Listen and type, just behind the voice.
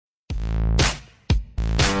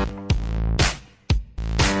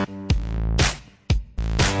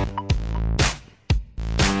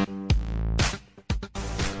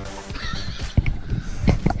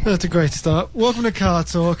That's a great start. Welcome to Car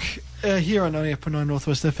Talk here on 98.9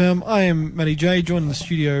 Northwest FM. I am Matty J, joined in the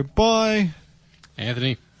studio by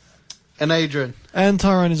Anthony and Adrian. And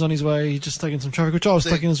Tyrone is on his way. He's just taking some traffic, which I was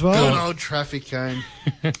stuck in as well. Good old traffic cone.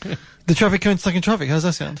 The traffic cone's stuck in traffic. How's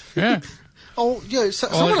that sound? Yeah. Oh, yeah.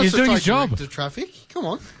 Someone he's has to doing take his job. The traffic. Come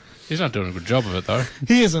on. He's not doing a good job of it, though.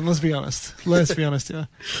 He isn't, let's be honest. Let's be honest, yeah.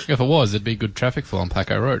 If it was, there'd be good traffic flow on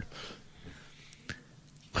Paco Road.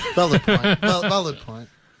 Valid point. Valid point.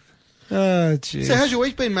 Oh, jeez. So how's your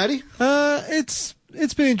week been, Matty? It's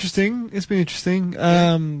been interesting. It's been interesting.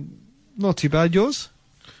 Not too bad. Yours?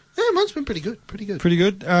 Yeah, mine's been pretty good. Pretty good. Pretty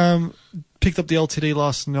good. Picked up the LTD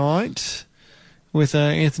last night with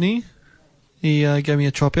Anthony. He gave me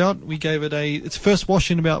a chop out. We gave it its first wash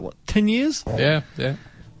in about, 10 years? Yeah, yeah.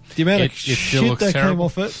 The amount of still shit looks that terrible.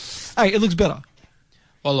 came off it. Hey, it looks better.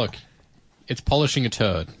 Well, look, it's polishing a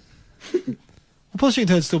turd. Well, polishing a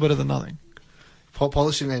turd's still better than nothing.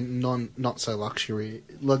 Polishing a not so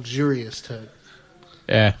luxurious turd.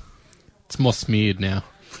 Yeah. It's more smeared now.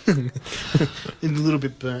 And a little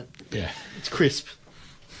bit burnt. Yeah. It's crisp.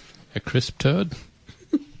 A crisp turd?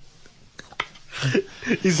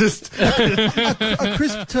 It's just A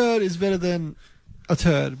crisp turd is better than a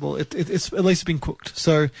turd. Well, it's at least been cooked.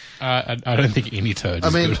 So I don't think any turd I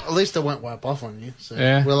is mean, good. at least it won't wipe off on you. So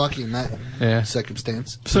Yeah. we're lucky in that Yeah.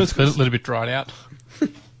 circumstance. So it's a little bit dried out.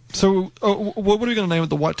 So what are we going to name it?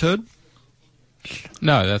 The white turd?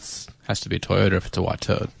 No, has to be a Toyota if it's a white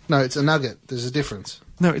turd. No, it's a Nugget. There's a difference.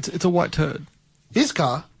 No, it's a white turd. His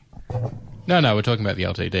car. No, we're talking about the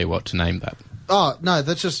LTD. What to name that? Oh no,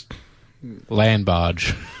 that's just Land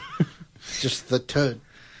barge. the turd.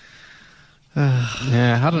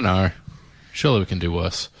 Yeah, I don't know. Surely we can do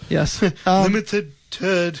worse. Yes. Limited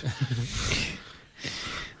turd.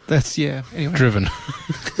 That's anyway. Driven.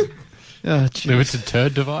 Oh, jeez. Limited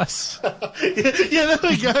turd device. Yeah, there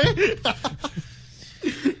we go.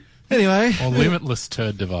 Anyway, Or limitless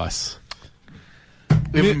turd device.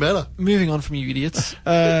 Even better. moving on from you idiots.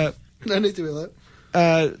 No need to be like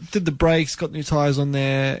Did the brakes, got new tyres on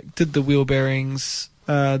there, did the wheel bearings,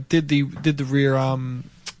 did the rear arm.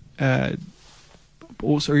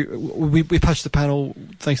 Also, we patched the panel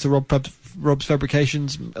thanks to Rob's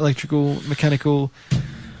Fabrications, electrical, mechanical,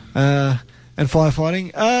 and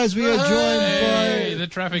firefighting. As we are joined by the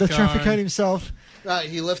traffic cone himself. Right,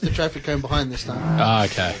 he left the traffic cone behind this time. Ah,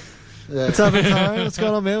 okay. Yeah. What's happening, Tyrone? What's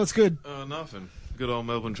going on, man? What's good? Nothing. Good old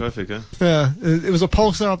Melbourne traffic, eh? Yeah, it was a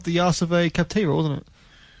pulsar up the arse of a Captiva, wasn't it?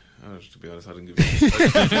 Oh, to be honest, I didn't give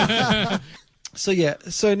you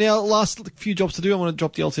So now last few jobs to do. I want to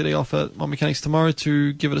drop the LTD off at my mechanics tomorrow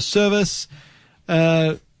to give it a service.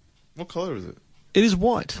 What colour is it? It is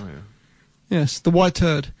white. Oh, yeah. Yes, the white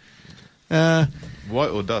turd. White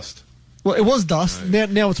or dust? Well, it was dust. No.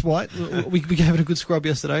 Now it's white. We gave it a good scrub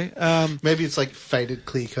yesterday. Maybe it's like faded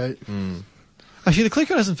clear coat. Actually, the clear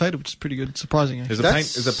coat hasn't faded, which is pretty good, surprisingly. Is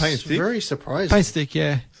the paint stick? Very surprising. Paint stick,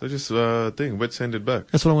 yeah. So just wet sand it back.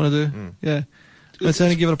 That's what I want to do. Yeah. Let's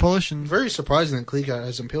only give it a polish. And Very surprising that clear coat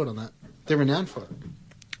hasn't peeled on that. They're renowned for it.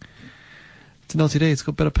 it's an LTD. It's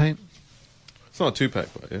got better paint. It's not a 2-pack,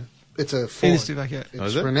 but yeah. It's a It Ford. is too back, yeah. Oh,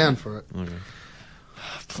 It's is it? renowned for it. Okay.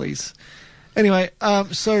 Please. Anyway,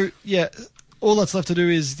 so yeah, all that's left to do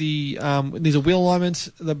is these are wheel alignments,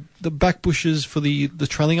 the back bushes for the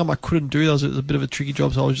trailing arm. I couldn't do. That was a bit of a tricky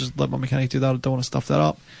job, so I was just let my mechanic do that. I don't want to stuff that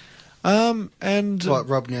up. And What,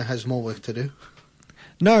 Rob now has more work to do.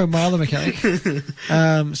 no, my other mechanic.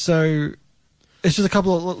 So it's just a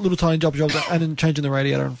couple of little tiny jobs, and then changing the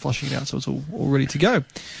radiator and flushing it out, so it's all ready to go.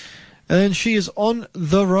 And then she is on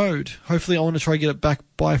the road. Hopefully, I want to try to get it back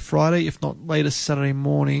by Friday, if not later Saturday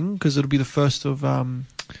morning, because it'll be the first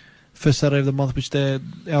Saturday of the month, which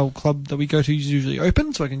our club that we go to is usually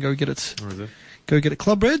open, so I can go get it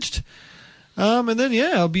club regged. And then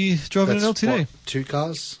I'll be driving an LTD. What, 2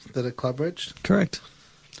 cars that are club regged? Correct.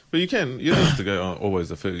 But you don't have to go always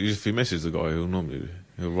the first. If you message the guy,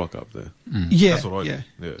 he'll rock up there. Yeah, That's what I yeah.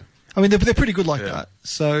 do. Yeah. I mean, they're pretty good like Yeah. that.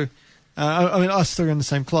 So, I mean, us three are in the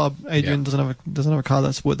same club. Adrian doesn't have a car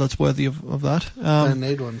that's worthy of that. Don't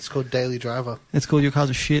need one. It's called Daily Driver. It's called Your Cars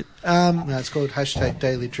Are Shit. No, it's called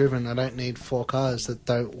 #Daily Driven. I don't need 4 cars that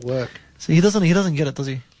don't work. So he doesn't get it, does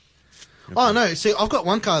he? Oh no! See, I've got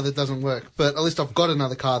one car that doesn't work, but at least I've got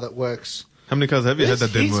another car that works. How many cars have you had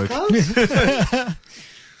that didn't work? Cars?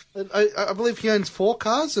 I believe he owns 4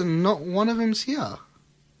 cars, and not one of them's here.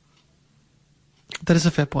 That is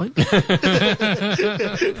a fair point. The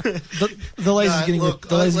laser's getting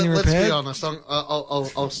Let's be repaired. honest.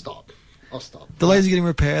 I'll stop. I'll stop. The laser's getting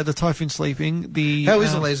repaired. The Typhoon's sleeping. How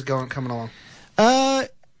is the laser coming along?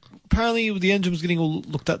 apparently the engine was getting all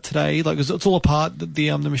looked at today. Like it's all apart.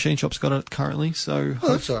 The machine shop's got it currently. So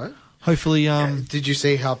Oh, that's all right. hopefully, Did you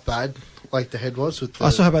see how bad the head was with the... I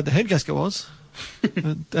saw how bad the head gasket was.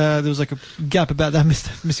 There was like a gap about that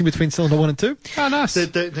missing between cylinder 1 and 2. Oh, nice.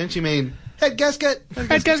 Don't you mean head gasket?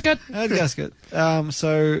 Head gasket. Head gasket.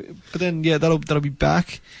 So, but then that'll be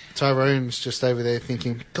back. Tyrone's just over there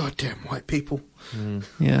thinking, goddamn white people.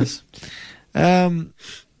 Yes.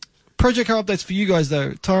 Project car updates for you guys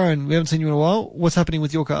though. Tyrone, we haven't seen you in a while. What's happening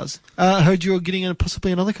with your cars? I heard you're getting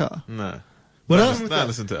possibly another car. No. What no, else? No,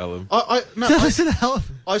 listen to Alan. Listen to hell.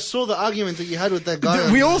 I saw the argument that you had with that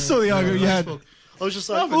guy. We all saw the argument you had. I was just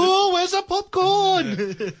like, oh, where's the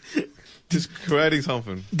popcorn? Just creating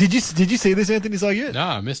something. Did you see this, Anthony? It's like it. No,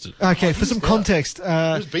 I missed it. Okay, for some context, It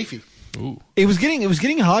was beefy. Ooh. it was getting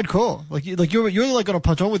hardcore. Like you're like gonna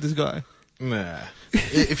punch on with this guy. Nah.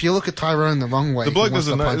 If you look at Tyrone the wrong way, The bloke he wants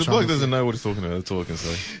doesn't to know. punch The on bloke with doesn't you. know what he's talking about. That's all I can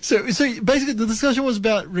say. So basically, the discussion was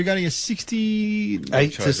about regarding a 60.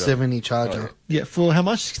 8 Charger. to 70 charger. Yeah, for how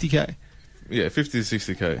much? 60K. Yeah, 50 to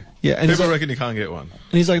 60k. Yeah, and he's People like, reckon you can't get one.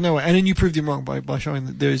 and he's like, no way. And then you proved him wrong by showing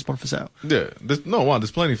that there is one for sale. Yeah, there's not one.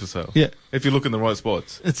 There's plenty for sale. Yeah, If you look in the right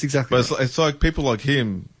spots. it's exactly. But it's like people like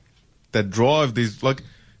him that drive these, like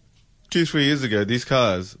 2-3 years ago, these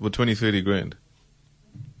cars were 20-30 grand.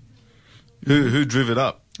 Who driv it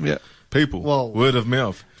up? Yeah. People. Well, word of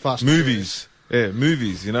mouth. Fast and Movies. Yeah,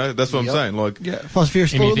 movies, you know? That's what Yep. I'm saying. Like, Yeah, Fast and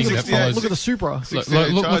Furious. Anything Look, that at, follows- look at the Supra. Look,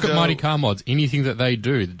 68 look at Charger. Mighty Car Mods. Anything that they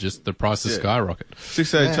do, just the prices Yeah. skyrocket.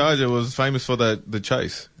 68 Yeah. Charger was famous for the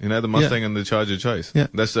chase. You know, the Mustang and the Charger chase. Yeah.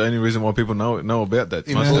 That's the only reason why people know about that.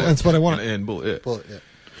 In Mustang. Bullet. That's what I wanted. And Bullet, yeah. Bullet, yeah.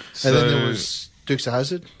 So, And then there was Dukes of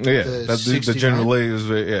Hazzard. yeah, the that's the 69. General Lee was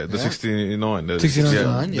where, the Yeah. 69. The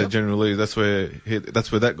 69, yeah. the General Lee. That's where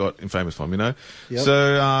that got famous from. You know. Yep.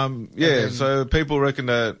 So then- so people reckon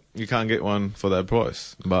that you can't get one for that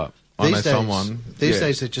price, but I know These days, someone. these yeah.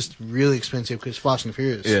 days they're just really expensive because Fast and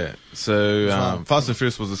Furious. Yeah. So Wow. Fast and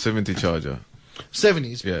Furious was a 70 Charger.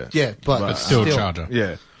 70s. Yeah. Yeah, but But Still a charger.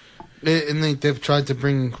 Yeah. And they've tried to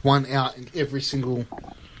bring one out in every single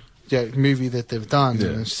movie that they've done. Yeah.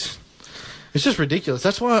 And it's just ridiculous.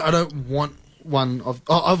 That's why I don't want one of...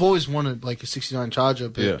 I've always wanted like a 69 Charger,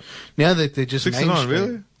 but Yeah. now that they're just 69, mainstream...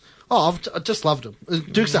 really? Oh, I just loved them.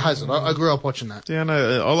 Dukes of Hazzard. I grew up watching that. Yeah,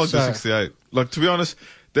 no, I like the So- 68. Like, to be honest,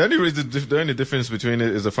 the only difference between it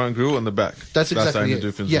is the front grille and the back. That's exactly the only it.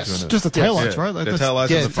 difference Yes. between it. Just the tail lights, Yeah, right? Like the that's- tail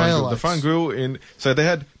lights yeah, and the front tail grille. The lights. front grille so they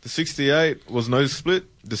had the 68 was no split,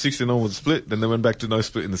 the 69 was split, then they went back to no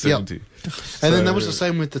split in the 70. And then that was the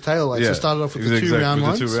same with the tail lights. Yeah, It started off with the exactly, two round with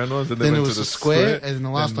ones. the 2 round ones, and then they it went was to the square, and then the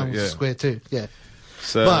last then one was the square too. Yeah.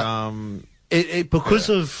 So, But because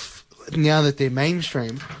of now that they're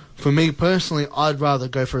mainstream, for me personally, I'd rather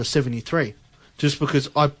go for a 73, just because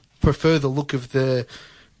I prefer the look of the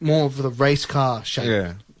more of the race car shape.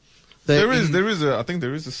 yeah. They're There in- is a, I think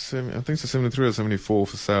there is a, I think it's a 73 or 74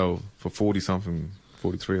 for sale for 40 something,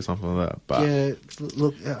 43 or something like that. But yeah.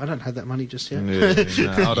 Look, I don't have that money just yet.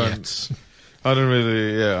 I don't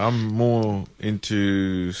really. Yeah, I'm more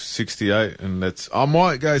into 68, and I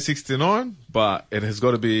might go 69, but it has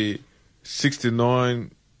got to be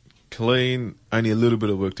 69 clean. Only a little bit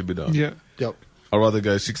of work to be done. Yeah. Yep. I'd rather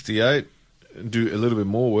go 68, do a little bit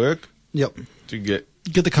more work Yep. to get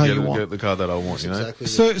Get the car you want. get the car that I want. You know. Exactly.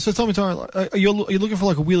 So tell me, Tyrone, are you looking for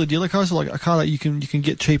like a wheeler dealer car, so like a car that you can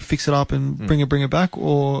get cheap, fix it up, and bring it back,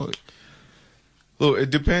 or Look, it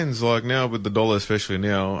depends. Like now with the dollar, especially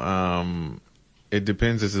now, it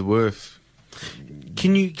depends. Is it worth?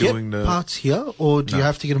 Can you get doing the- parts here, or do you No.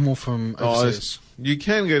 have to get them all from overseas? You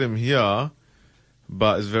can get them here,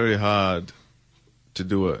 but it's very hard to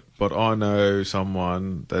do it. But I know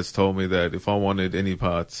someone that's told me that if I wanted any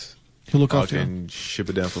parts, he'll look I after you? can ship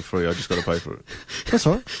it down for free. I just got to pay for it. That's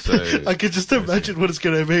all right. So I could just imagine what it's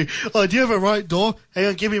going to be. Oh, do you have a right door? Hang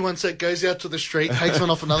on, give me one sec. Goes out to the street, takes one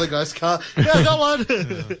off another guy's car. Yeah, I got one.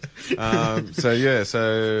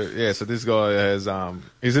 so this guy has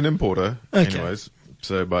he's an importer, Okay. anyways.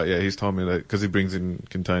 So, but yeah, he's told me that because he brings in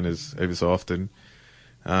containers every so often.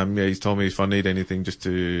 He's told me if I need anything, just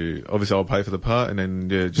to obviously I'll pay for the part, and then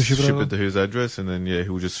just ship it ship over? it to his address, and then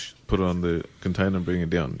he'll just put it on the container and bring it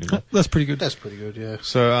down. You know? That's pretty good. That's pretty good, yeah.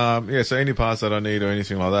 So so any parts that I need or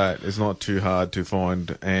anything like that, it's not too hard to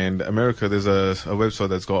find. And America, there's a website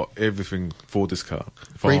that's got everything for this car.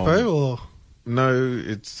 Repo or? No,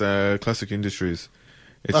 it's Classic Industries.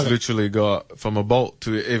 It's Okay. literally got from a bolt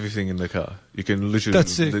to everything in the car. You can literally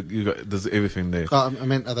That's it. There's everything there. I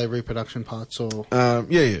meant, are they reproduction parts or?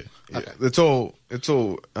 Yeah. Okay. It's all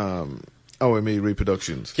OME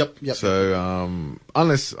reproductions. Yep. So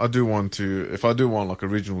unless I do want to, if I do want like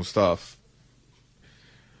original stuff,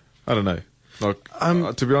 I don't know.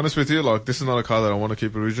 Like, to be honest with you, like, this is not a car that I want to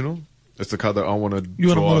keep original. It's the car that I want to You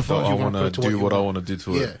wanna drive, modify it. that I You wanna want put to it to what do you what I want. want to do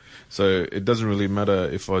to Yeah. it. So it doesn't really matter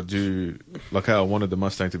if I do, like how I wanted the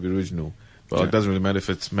Mustang to be original. But Yeah. it doesn't really matter if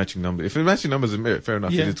it's matching numbers. If it's matching numbers, fair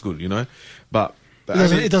enough, Yeah. it's good, you know. But the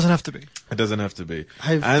It only- doesn't have to be. it doesn't have to be.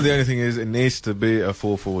 I've- And the only thing is, it needs to be a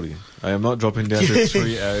 440. I am not dropping down to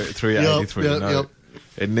 383. Yep, no. yep.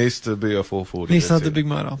 It needs to be a 440. Needs to have that's the it. big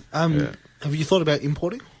motor. Yeah. Have you thought about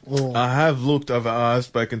importing? Or I have looked, I've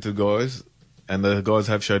spoken to guys, and the guys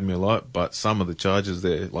have showed me a lot, but some of the charges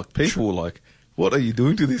there, like, people were like, what are you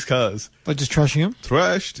doing to these cars? Like just trashing them.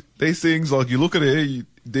 Trashed. These things, like, you look at it,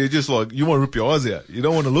 they're just like, you want to rip your eyes out. You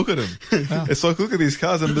don't want to look at them. Wow. It's like, look at these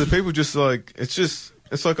cars, and the people just like,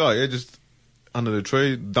 it's like, oh yeah, just under the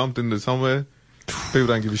tree, dumped into somewhere. People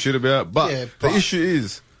don't give a shit about. But Yeah, the but- issue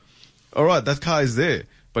is, all right, that car is there.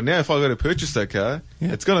 But now if I go to purchase that car,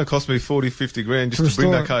 Yeah. it's going to cost me 40, 50 grand just To to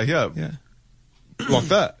bring that restore car here. Yeah. Like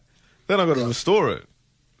that. Then I've got to restore it.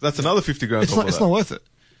 That's another 50 grand. It's on top not. of It's that. not worth it.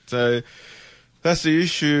 So that's the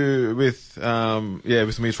issue with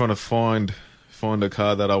with me trying to find a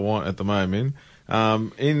car that I want at the moment.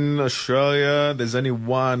 In Australia, there's only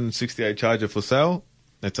one 68 Charger for sale.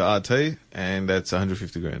 It's a RT, and that's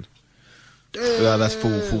 150 grand. Yeah, that's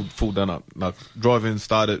full done up. Like, drive in,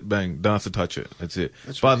 start it, bang, don't have to touch it. That's it.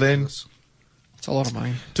 That's but ridiculous. It's a lot of money.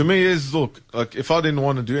 then, to me, is look, like, if I didn't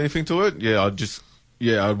want to do anything to it,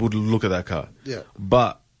 I would look at that car. Yeah.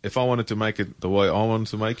 But if I wanted to make it the way I wanted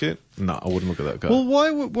to make it, no, I wouldn't look at that car. Well, why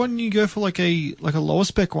wouldn't you go for like a lower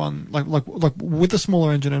spec one, like with a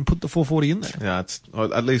smaller engine and put the 440 in there? Yeah, it's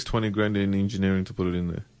at least 20 grand in engineering to put it in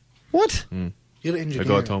there. What? You're the The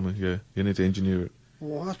engineer. guy told me, yeah, you need to engineer it.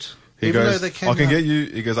 What? He Even though goes, they came I can out- get you.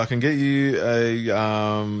 He goes, I can get you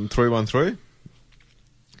a 313.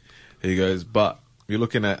 He goes, but you're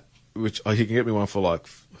looking at which he can get me one for like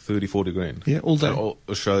 30, 40 grand. Yeah, all day.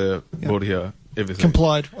 Australia, Yeah. brought here, everything.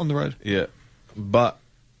 Complied on the road. Yeah, but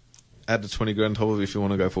add the 20 grand top of it if you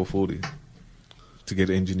want to go 440 to get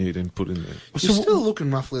it engineered and put in there. You're So- still looking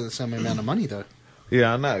roughly the same amount of money, though.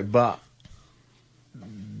 Yeah, I know, but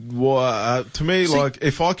to me, like,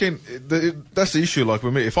 if I can, that's the issue. Like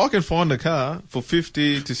with me, if I can find a car for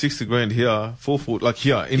 50 to 60 grand here, 440, like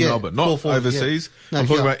here in Yeah, Melbourne, not 440, overseas. yeah. No, I'm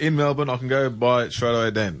talking here. about in Melbourne. I can go buy it straight away.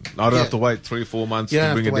 Then I don't Yeah. have to wait 3-4 months You to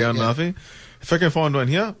don't bring have it to down. wait, yeah. Nothing. If I can find one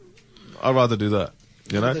here, I'd rather do that.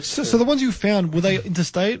 You know. That's- So the ones you found, were they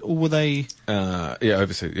interstate or were they?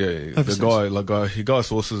 Overseas. Yeah. Overseas. The guy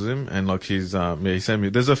sources him, and like he sent me.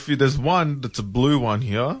 There's one that's a blue one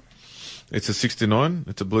here. It's a 69.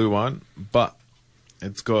 It's a blue one, but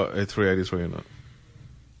it's got a 383 in it.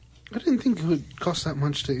 I didn't think it would cost that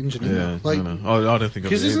much to engineer. Yeah, Like, I know. I don't think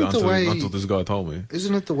of it 'cause isn't either the way- until this guy told me.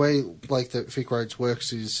 isn't it the way like that Vic Roads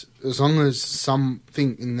works? Is as long as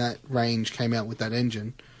something in that range came out with that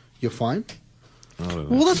engine, you're fine. I don't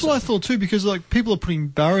know. Well, that's what I thought too, because like people are putting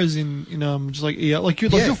barrows in just like like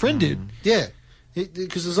Yeah. your friend did. Yeah,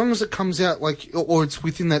 because as long as it comes out like, or it's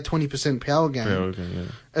within that 20% power gain. Yeah, okay, yeah.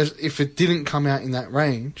 As if it didn't come out in that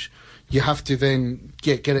range, you have to then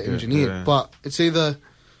get it Yeah, engineered. yeah. But it's either,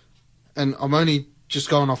 and I'm only just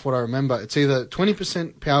going off what I remember, it's either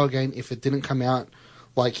 20% power gain if it didn't come out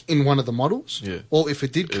like in one of the models, Yeah. or if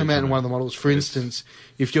it did come Yeah, out in one of the models. For instance,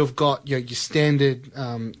 if you've got your standard,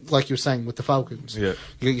 like you were saying with the Falcons, Yeah.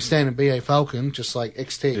 you got your standard BA Falcon, just like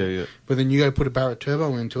XT, Yeah, yeah. but then you go put a Barrett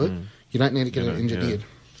turbo into it, you don't need to get You it know, engineered.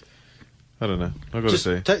 I don't know. I got to Just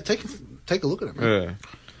see. take a look at it, man. Yeah.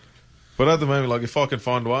 But at the moment, like, if I can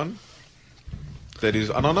find one that is,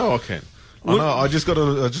 and I know I can. I know. I just got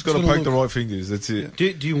to gotta poke the look. right fingers. That's it. Do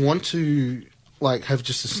you want to like have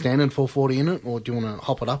just a standard 440 in it, or do you want to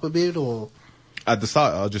hop it up a bit, or At the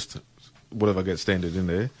start, I'll just whatever get standard in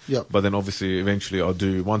there. Yep. But then obviously, eventually, I'll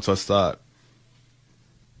do once I start.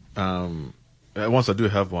 Once I do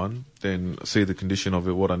have one, then see the condition of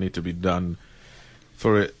it, what I need to be done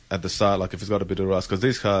for it at the start. Like if it's got a bit of rust, because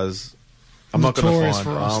these cars, I'm not going Notorious to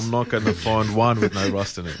for rust. find one with no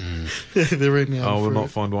rust in it. they're in now? I will for- not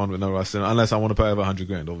find one with no rust in it unless I want to pay over 100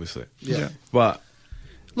 grand, obviously. Yeah. But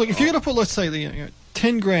Look, if you're going to put, let's say,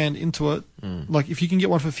 10 grand into it, like if you can get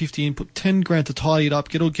one for 50 and put 10 grand to tidy it up,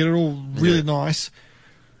 get it all really Yeah. nice.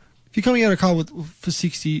 If you're coming out of a car for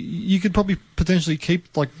 60, you could probably potentially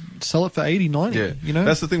sell it for 80, 90, yeah, you know?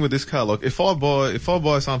 that's the thing with this car. Like if I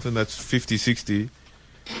buy something that's 50, 60,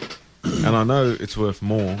 and I know it's worth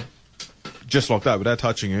more, just like that, without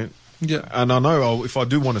touching it. Yeah. And I know if I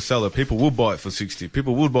do want to sell it, people will buy it for 60.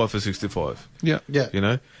 People would buy it for 65. Yeah. Yeah. You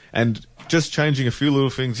know, and just changing a few little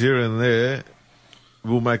things here and there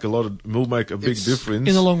will make a big difference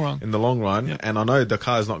in the long run. In the long run, Yeah. and I know the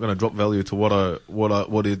car is not going to drop value to what I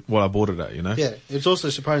bought it at. You know. Yeah, it's also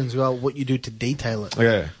surprising as well what you do to detail it.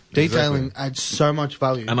 Yeah. Detailing exactly. adds so much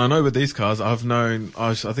value. And I know with these cars, I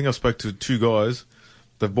think I spoke to 2 guys.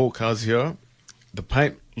 They've bought cars here. The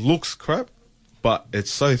paint looks crap, but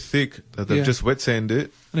it's so thick that they've Yeah. just wet sanded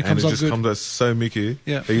it, And it comes out just good. comes out so mickey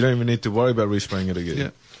Yeah. that you don't even need to worry about respraying it again. Yeah.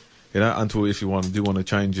 You know, until if you want to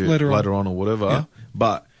change it Later later on. on or whatever. Yeah.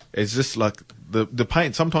 But it's just like the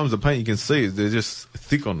paint. Sometimes the paint you can see they're just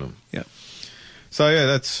thick on them. Yeah. So yeah,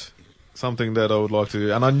 that's something that I would like to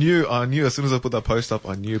do. And I knew as soon as I put that post up,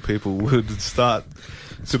 I knew people would start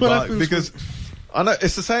to what buy happens because I know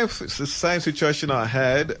it's the same situation I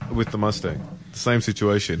had with the Mustang. The same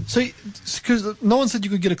situation. So, because no one said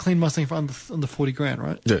you could get a clean Mustang for under 40 grand,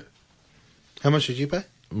 right? Yeah. How much did you pay?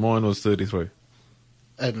 Mine was 33.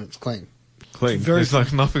 And it's clean. Clean. Very It's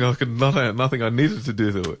like nothing I needed to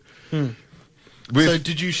do to it. With- So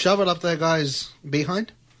did you shove it up that guy's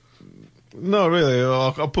behind? No, really.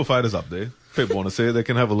 I'll put photos up there. People want to see it, they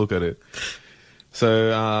can have a look at it.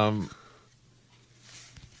 So,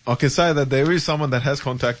 I can say that there is someone that has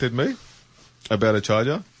contacted me about a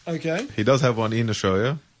charger. Okay. He does have one in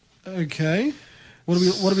Australia. Okay. What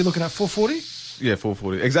are we looking at? 440? Yeah,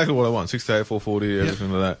 440. Exactly what I want. 68, 440,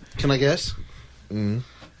 everything like that. Can I guess?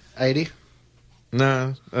 80?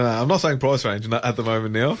 No, I'm not saying price range at the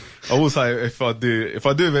moment now. I will say if I do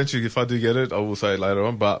eventually get it, I will say it later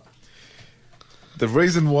on. But the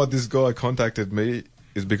reason why this guy contacted me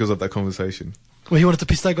is because of that conversation. Well, he wanted to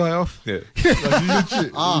piss that guy off. Yeah, like,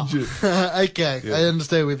 legit. Okay, Yeah. I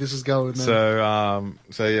understand where this is going now.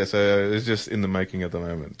 So it's just in the making at the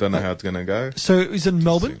moment. Don't know how it's gonna go. So, is it in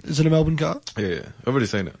Melbourne? Is it a Melbourne car? Yeah, I've already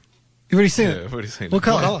seen it. You've already seen Yeah, it? I've already seen What it.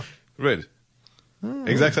 colour? Red.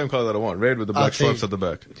 Exact same colour that I want. Red with the black RT. stripes at the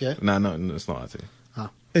back. Yeah? No, it's not RT.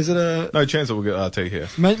 Is it a No chance that we'll get RT here.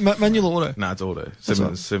 manual or auto? Nah, it's auto. What's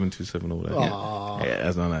that? 727 auto. Aw. Yeah,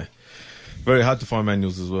 that's not no. Very hard to find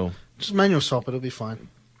manuals as well. Just manual swap, it'll be fine.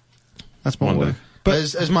 That's my One work. day. But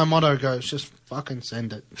As my motto goes, just fucking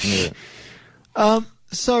send it. Yeah.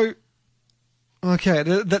 so, okay.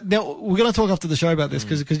 Now we're going to talk after the show about this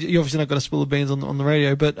because you're obviously not going to spill the beans on the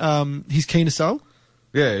radio. But he's keen to sell.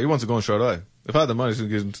 Yeah, he wants to go on straight away. If I had the money, he's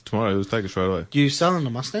going to give it tomorrow. He'll take it straight away. You selling the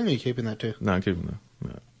Mustang or are you keeping that too? No, keep him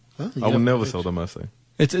there. No. Huh? You I would don't never bitch. sell the Mustang.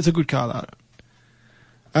 It's a good car, that.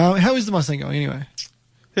 How is the Mustang going anyway?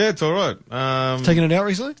 Yeah, it's all right. Taking it out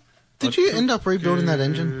recently? Did you end up rebuilding that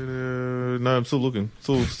engine? No, I'm still looking.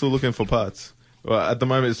 Still looking for parts. Well, at the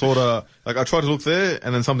moment, it's sort of like I try to look there,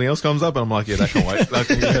 and then something else comes up, and I'm like, yeah, that can wait.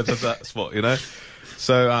 That's that spot, you know.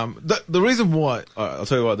 So the reason why I'll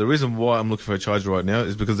tell you what, the reason why I'm looking for a charger right now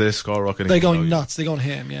is because they're skyrocketing. They're in going value. nuts. They're going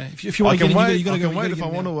ham. Yeah. If you I want to can get in, wait. you got to go. I can wait if I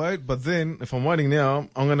want to wait, but then if I'm waiting now,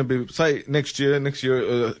 I'm going to be say next year,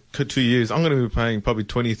 2 years, I'm going to be paying probably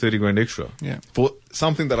 20-30 grand extra. Yeah. For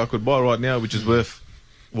something that I could buy right now, which is worth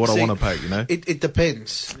what I See, want to pay. You know. It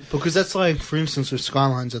depends. Because that's like, for instance, with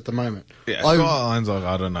Skylines at the moment. Yeah, I- Skylines, like,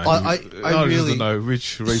 I don't know. I just really- don't know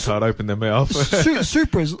which retard opened their mouth.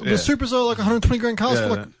 Supras. Yeah. The Supras are like 120 grand cars. Yeah,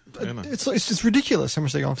 For like, I know. it's just ridiculous how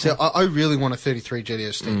much they're going for. See, I really want a 33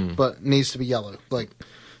 GTST, but it needs to be yellow. Like,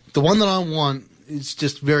 the one that I want is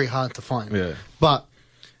just very hard to find. Yeah. But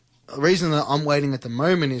the reason that I'm waiting at the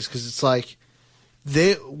moment is because it's like,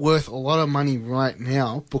 they're worth a lot of money right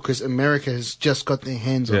now because America has just got their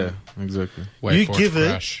hands on Yeah, it. exactly. Wait You for give it to it,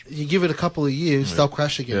 crash. you give it a couple of years, they'll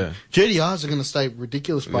crash again. Yeah. GDRs are going to stay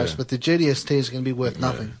ridiculous price, Yeah. but the GDST is going to be worth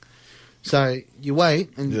nothing. So you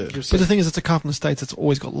wait, and Yeah. you'll But see. the thing is, it's a car from the States that's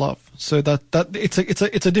always got love. So that it's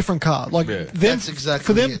a different car. Like Yeah. them, That's exactly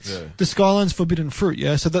for them. it. Yeah. The Skyline's forbidden fruit.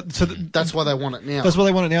 Yeah. So That's why they want it now. that's why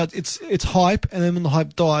they want it now. It's hype, and then when the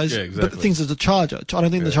hype dies, Yeah, but exactly. the thing is, it's a charger. I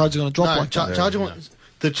don't think the Yeah. charger's going to drop no, like that. Charger Yeah. wants-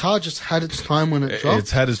 the Charger's had its time when it dropped.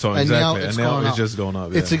 It's had its time, and now exactly. it's And now gone it's up. just gone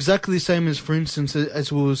up. Yeah. It's exactly the same as, for instance,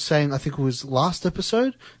 as we were saying, I think it was last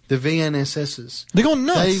episode, the VNSSs. They're going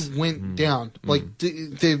nuts. They went down. Like,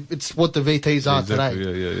 it's what the VTs are exactly.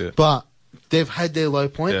 today. Yeah. But they've had their low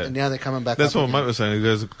point, Yeah. and now they're coming back That's up what again. mate was saying. He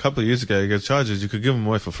goes, a couple of years ago, he goes, chargers, you could give them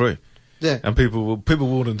away for free. Yeah. And people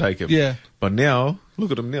wouldn't take them. Yeah. But now,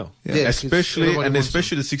 look at them now. Yeah, 'cause especially everybody wants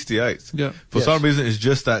especially the 68s. Yeah. For Yes. some reason, it's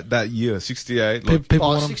just that year, 68. Like, People Oh,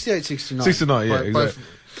 want 'em. 68, 69. 69, yeah, Both- exactly.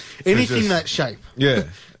 Anything just- that shape. yeah.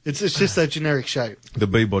 It's just that generic shape. The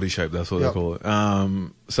B body shape, that's what Yep. they call it.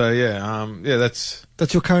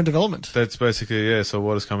 That's your current development. basically, so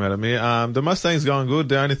what has come out of me. The Mustang's going good.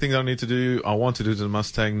 The only thing I want to do to the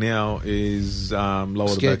Mustang now is lower the back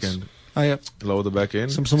Skids. end. Oh yeah. Lower the back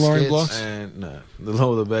end. Some lowering Skids. blocks. And no, the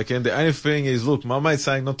lower the back end. The only thing is, look, my mate's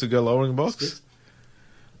saying not to go lowering box.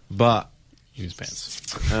 But Use pants.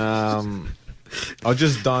 I've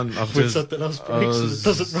just done. With something else breaks and it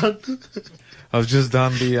doesn't run. I've just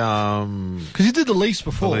done the Because you did the Leafs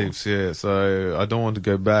before. Leafs, yeah. So I don't want to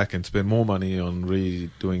go back and spend more money on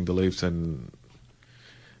redoing the Leafs and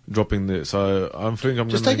dropping the. So I think I'm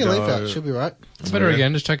Just going take to a go. leaf out. Should be right. It's better Yeah.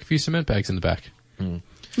 again. Just chuck a few cement bags in the back. You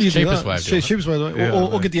do Cheapest that. way of doing it. Cheapest way of doing it. Yeah,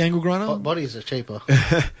 or I get the angle grinder. Bodies are cheaper.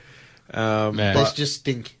 Man. They just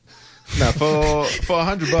stink. No, for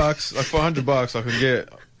 $100, like for $100,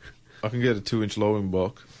 I can get a 2-inch lowering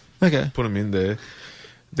block. Okay. Put them in there.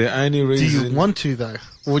 The only Do reason. you want to though?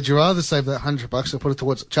 Or would you rather save that $100 and put it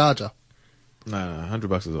towards a charger? No,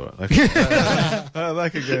 $100 is alright. They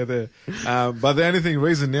could go there. But the only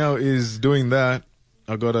reason now is doing that.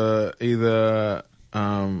 I gotta either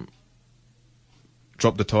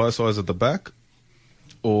drop the tire size at the back,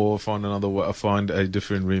 or find another way. Find a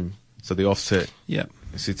different rim so the offset Yeah.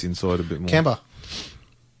 sits inside a bit more. Camber.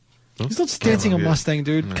 He's not dancing a Yeah. Mustang,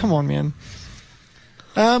 dude. No. Come on, man.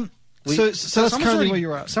 So that's currently where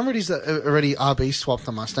you're at. Somebody's already RB swapped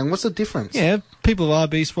the Mustang. What's the difference? Yeah, people have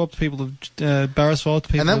RB swapped, people have Barra swapped.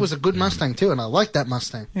 People And that have- was a good Mustang too, and I like that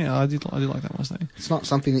Mustang. Yeah, I did like that Mustang. It's not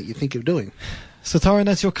something that you think of doing. So, Tyron,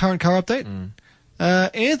 that's your current car update.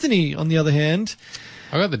 Anthony, on the other hand,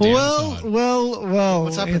 I got the downside. well,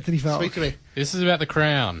 What's happening? Anthony Falk. Speak to me. This is about the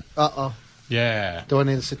crown. Uh-oh. Yeah. Do I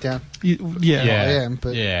need to sit down? Yeah. Yeah. I am,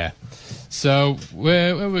 but- Yeah. So,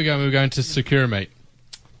 where were we going? We were going to Securumate.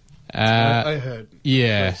 I heard.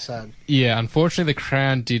 Yeah. Very sad. Yeah, unfortunately, the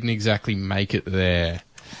crown didn't exactly make it there.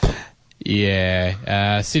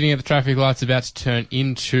 Yeah, sitting at the traffic lights, about to turn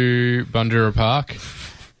into Bundoora Park,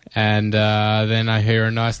 and then I hear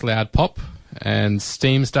a nice loud pop, and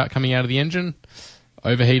steam start coming out of the engine.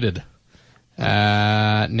 Overheated.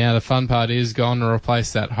 Now the fun part is gone to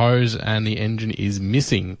replace that hose, and the engine is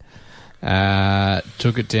missing.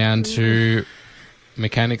 Took it down to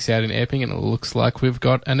mechanics out in Epping, and it looks like we've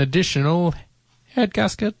got an additional head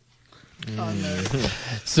gasket.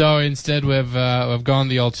 So instead, we've gone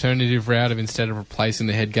the alternative route of, instead of replacing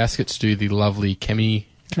the head gasket, to do the lovely Chemi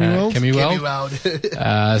weld.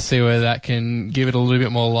 See where that can give it a little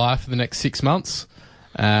bit more life for the next 6 months.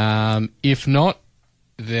 If not,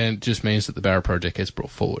 then it just means that the Barra project gets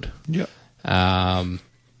brought forward. Yeah. Because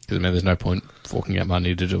there's no point forking out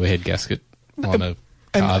money to do a head gasket on a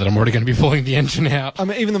car that I'm already going to be pulling the engine out. I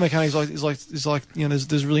mean, even the mechanic's like you know,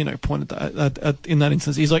 there's really no point in that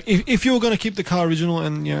instance. He's like, if you were going to keep the car original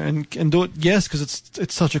and you know and do it, yes, because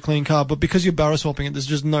it's such a clean car. But because you're Barra swapping it, there's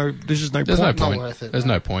just no point. There's no Not point. worth it, There's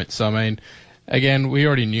no point. So I mean, again, we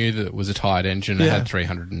already knew that it was a tired engine. It Yeah. had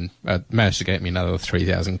 300 and managed to get me another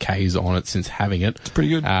 3,000 Ks on it since having it. It's pretty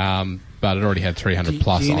good. But it already had 300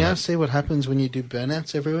 plus do you on now it. see what happens when you do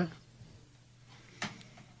burnouts everywhere?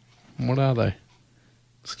 What are they?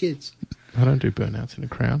 Skids. I don't do burnouts in a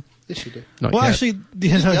crown. Yes, you do. Not Well, yet. actually,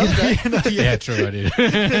 yeah, yeah, true, I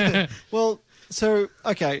did. Well, so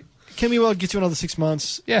okay, Chemi Weld gets you another 6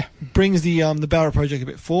 months. Yeah. Brings the Barra project a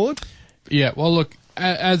bit forward. Yeah, well, look,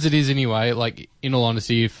 as it is anyway, like, in all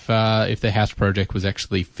honesty, if the house project was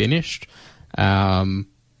actually finished,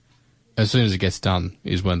 as soon as it gets done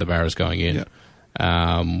is when the Barra's going in.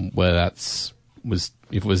 Yeah. Whether if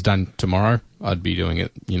it was done tomorrow, I'd be doing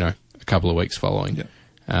it, a couple of weeks following. Yeah.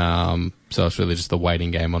 So it's really just the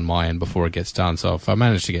waiting game on my end before it gets done. So if I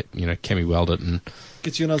manage to get, Chemi Weld it and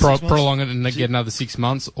Gets you another 6 months. prolong it and get another 6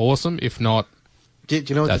 months, awesome. If not, Do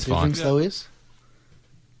you know what That's the difference fine. though is?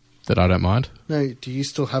 that I don't mind. No, do you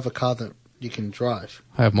still have a car that you can drive?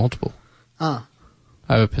 I have multiple. Ah.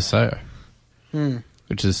 I have a Paseo, Hmm.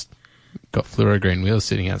 which has got fluoro green wheels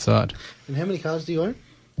sitting outside. And how many cars do you own?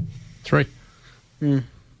 3. Hmm.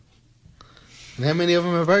 And how many of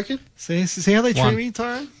them are broken? See how they treat One. me,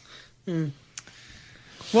 Tyrone? Hmm.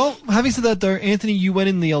 Well, having said that, though, Anthony, you went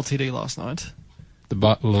in the LTD last night. The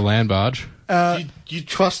land barge. You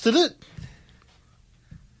trusted it?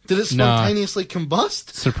 Did it No. spontaneously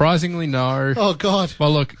combust? Surprisingly, no. Oh, God.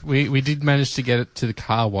 Well, look, we did manage to get it to the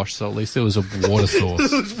car wash, so at least there was a water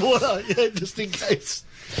source. It was water, yeah, just in case.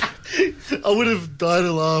 I would have died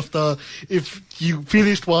of laughter if you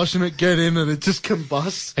finished washing it, get in, and it just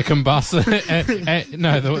combusts. A combustor.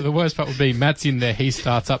 No, the worst part would be Matt's in there, he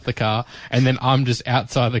starts up the car, and then I'm just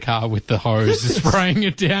outside the car with the hose, spraying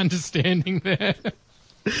it down, just standing there.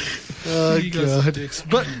 Oh, You guys are God. dicks.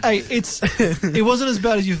 But hey, it wasn't as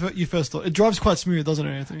bad as you first thought. It drives quite smooth, doesn't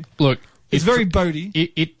it, Anthony? Look, It's very boaty.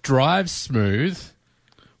 It drives smooth.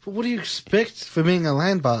 But what do you expect for being a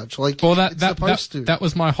land barge? Like, Well, it's supposed to. that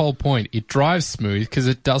was my whole point. It drives smooth because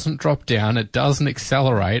it doesn't drop down, it doesn't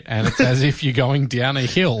accelerate, and it's as if you're going down a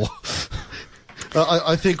hill.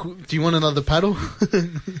 I think. Do you want another paddle?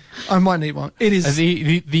 I might need one. It is.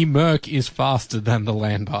 The Merc is faster than the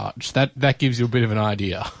land barge. That gives you a bit of an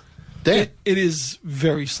idea. Damn. It is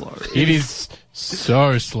very slow. It is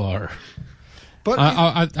so slow. But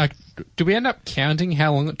Do we end up counting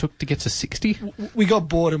how long it took to get to 60? we got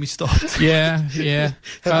bored and we stopped. Yeah.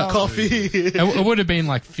 Have a coffee. It would have been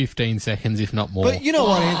like 15 seconds, if not more. But you know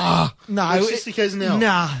what? No, It's 60 k's an hour.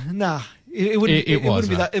 Nah. It wouldn't. It was, wouldn't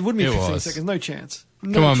be that. It wouldn't be it 15 was. seconds. No chance.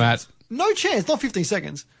 No Come on, chance. Matt. No chance. Not 15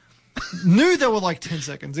 seconds. Knew there were like 10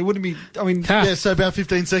 seconds. It wouldn't be. I mean, Ha. Yeah, so about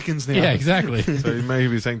 15 seconds now. Yeah, exactly. So you may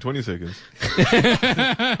be saying 20 seconds.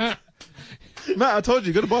 Matt, I told you,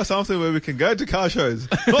 you got to buy something where we can go to car shows.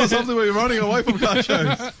 Not something where you're running away from car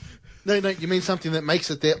shows. No, you mean something that makes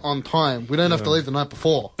it there on time. We don't have to leave the night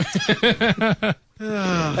before.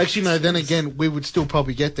 Actually, no, then again, we would still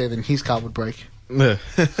probably get there, then his car would break. Yeah.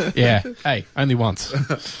 Yeah. Hey, only once.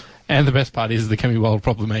 And the best part is the Chemi World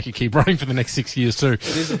probably make it keep running for the next 6 years too. It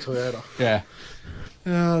is a Toyota. Yeah.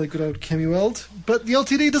 the good old Chemiweld. But the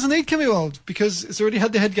LTD doesn't need Chemiweld because it's already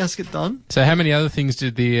had the head gasket done. So how many other things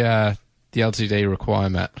did the LTD require,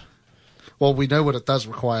 Matt? Well, we know what it does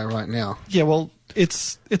require right now. Yeah, well,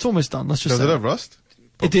 it's almost done. Let's just Does say it have rust?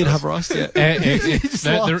 it did have rust. Yeah. Just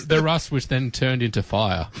laughed. The rust which then turned into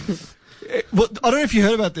fire. Well, I don't know if you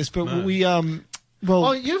heard about this, but we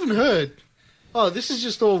Oh, you haven't heard? Oh, this is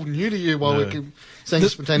just all new to you while No. we're saying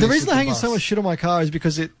spontaneous. the reason I'm hanging combust. so much shit on my car is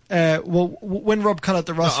because it. When Rob cut out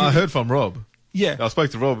the rust, I heard from Rob. yeah. I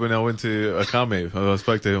spoke to Rob when I went to a car meet. I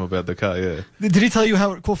spoke to him about the car, yeah. Did he tell you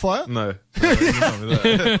how it caught fire? No. He didn't tell me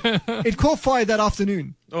that. It caught fire that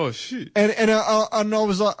afternoon. Oh, shit. And I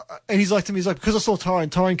was like, and he's like to me, he's like, because I saw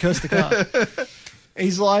Tyron cursed the car.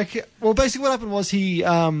 He's like, well, basically what happened was he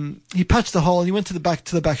patched the hole and he went to the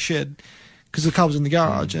back shed because the car was in the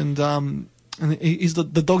garage and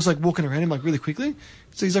the dog's like walking around him like really quickly.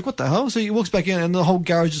 So he's like, what the hell? So he walks back in and the whole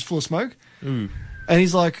garage is full of smoke. Ooh. And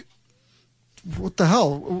he's like, what the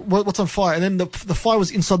hell? What's on fire? And then the fire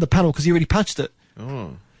was inside the panel because he already patched it.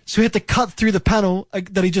 Oh. So he had to cut through the panel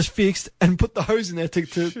that he just fixed and put the hose in there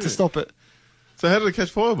to stop it. So how did it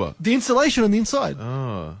catch fire, but? The insulation on the inside.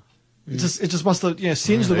 Oh. It just must have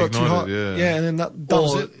singed or got too hot. Ignited, And then that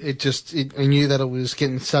was Or it. it knew that it was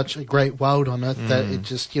getting such a great weld on it that it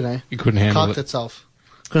just, You couldn't handle carked it. itself.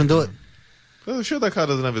 Couldn't do it. Well, I'm sure that car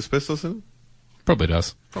doesn't have asbestos in it. Probably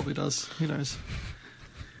does. Probably does. Who knows?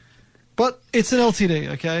 But it's an LTD,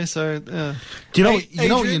 okay? So Do you know, Hey, you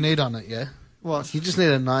know what you Adrian? need on it, yeah? what? You just need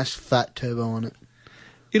a nice fat turbo on it.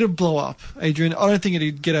 It'd blow up, Adrian. I don't think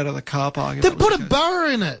it'd get out of the car park. if Then that was put a the case.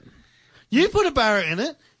 barra in it. You put a barra in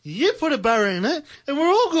it. You put a barra in it, and we're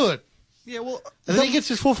all good. Yeah, well, And then he gets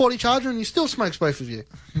his 440 Charger, and he still smokes both of you.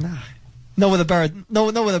 no with a barra. No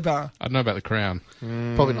with a barra. I don't know about the Crown.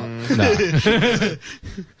 Probably not. No.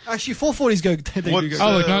 Actually, 440s go. They do go.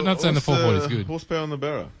 Oh, look, not saying the what's 440 is good. Horsepower on the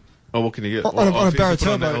Barra. Oh, what can you get? On a if you Barra put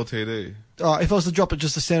on the turbo. LTD. If I was to drop it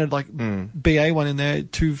just a standard like BA one in there,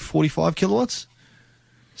 245 kilowatts.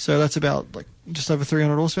 So that's about like just over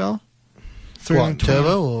 300 horsepower. What, 320.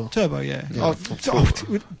 turbo or? Turbo, yeah. Yeah,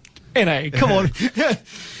 NA, come on.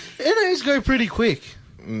 NAs go pretty quick.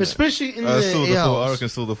 Especially in the Still I ELs. reckon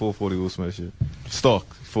still the 440 will smash it. Stock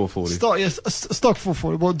 440. Stock, yes, stock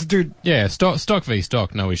 440. Well, dude, Yeah, stock v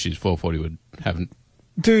stock, no issues. 440 would have a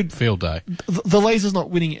dude, field day. the laser's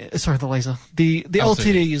not winning. Sorry, the laser. The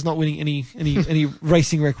LTD is not winning any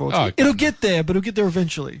racing records. Oh, It'll get there, but it'll get there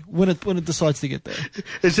eventually when it decides to get there.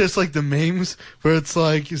 It's just like the memes where it's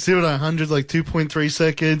like 0 to 100 like 2.3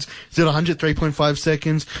 seconds, 0 to 100 3.5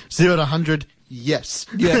 seconds, 0 to 100 yes.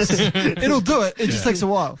 Yes, it'll do it. It just takes a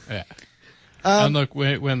while. Yeah. And look,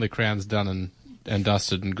 when the Crown's done and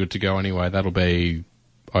dusted and good to go anyway, that'll be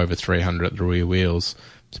over 300 at the rear wheels.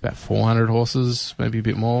 It's about 400 horses, maybe a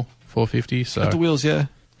bit more, 450. So At the wheels, yeah.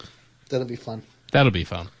 That'll be fun. that'll be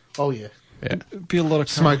fun. Oh yeah. Yeah, Be a lot of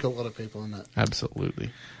Smoke a lot of people in that.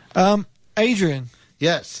 absolutely. Adrian,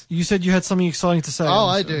 Yes. you said you had something exciting to say. Oh,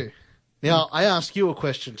 I do. Now, I ask you a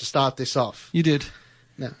question to start this off. You did.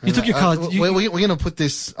 No, You took your car- We're going to put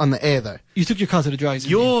this on the air, though. You took your car to the drags.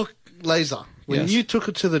 didn't you? Your laser, when Yes. you took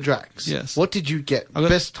it to the drags, Yes. what did you get? I got-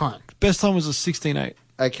 Best time? best time was a 16.8.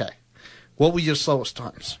 Okay. What were your slowest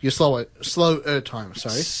times? Your slower times,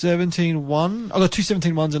 sorry. 17.1. I got two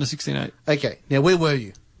 17.1s and a 16.8. Okay. Now, where were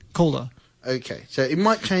you? Calder. Okay. So it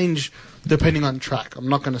might change depending on track. I'm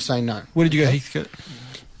not going to say no. Where did you go, Heathcote?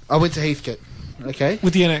 I went to Heathcote, okay,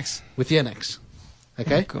 With the NX. with the NX.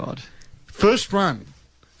 Okay. Oh, God. First run,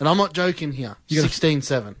 and I'm not joking here, You got a-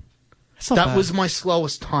 16.7. That's not That bad. was my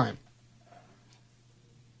slowest time.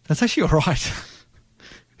 That's actually all right.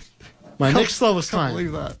 My next slowest Can't time,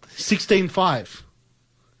 believe that. 16.5.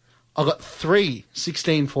 I got 3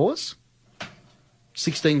 16.4s,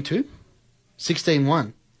 16.2,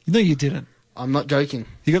 16.1. No, you didn't. I'm not joking.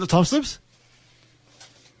 You got the time slips?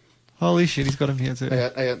 Holy shit, he's got him here too.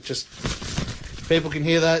 Just people can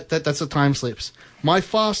hear that's the time slips. My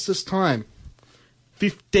fastest time,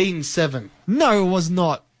 15.7. No, it was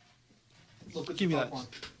not. Look at Give the me top that. one.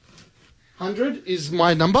 100 is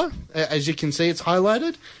my number. As you can see, it's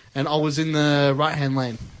highlighted, and I was in the right-hand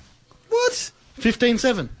lane. What?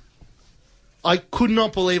 15.7. I could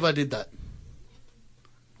not believe I did that.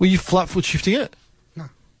 Were you flat foot shifting it?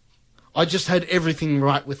 I just had everything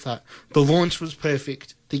right with that. The launch was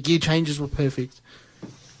perfect. The gear changes were perfect.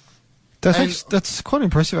 That's quite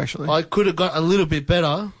impressive, actually. I could have got a little bit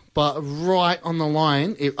better, but right on the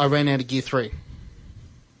line, I ran out of gear 3.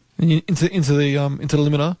 And you, into the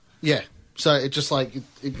limiter. Yeah. So it just like, you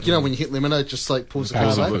know, when you hit limiter, it just like pulls the car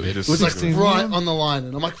Pulls back. up a bit. It was like 16. right on the line,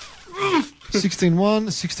 and I'm like, 16.1,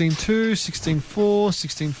 16.2, 16.4,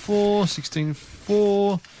 16.4,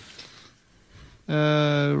 16.4.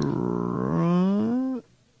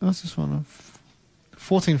 What's this one?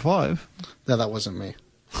 14.5. no, that wasn't me.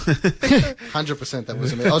 100% that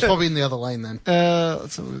wasn't me. I was probably in the other lane then.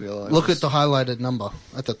 Let's have a look at the other Look at the highlighted number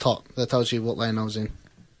at the top. That tells you what lane I was in.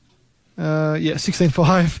 Yeah,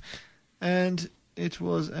 16.5, and it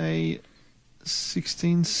was a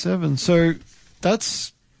 16.7. So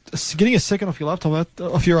that's getting a second off your lap time,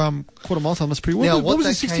 off your quarter mile time. That's pretty. Now, What what was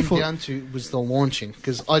that the 60 came foot? down to was the launching,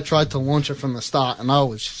 because I tried to launch it from the start, and I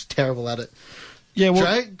was just terrible at it. Yeah, well,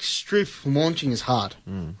 Drag strip launching is hard.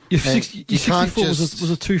 your and 60, you your 60 can't foot just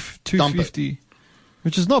was a 250,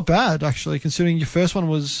 which is not bad actually, considering your first one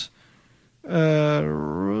was.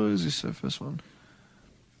 What is this first one?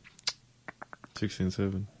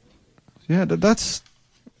 16.7. Yeah, that's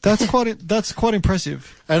quite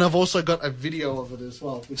impressive. And I've also got a video of it as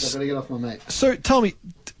well, which I've got to get off my mate. So tell me,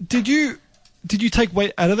 did you take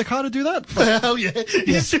weight out of the car to do that? Hell yeah.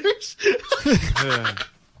 You serious? Yeah.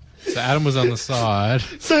 So Adam was on the side.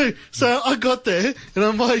 So I got there, and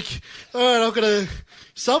I'm like, all right, I've got a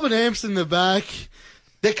sub and amps in the back.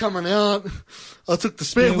 They're coming out. I took the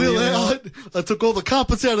spare wheel out. I took all the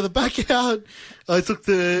carpets out of the back out. So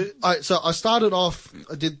I started off,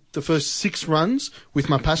 I did the first 6 runs with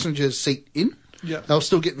my passenger seat in. Yeah. I was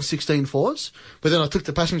still getting 16.4s, but then I took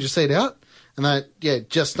the passenger seat out, and that,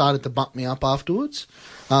 just started to bump me up afterwards.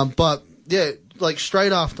 But, yeah, like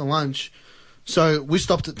straight after lunch, so we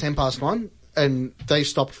stopped at 1:10, and they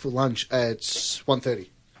stopped for lunch at 1:30.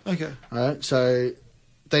 Okay. All right, so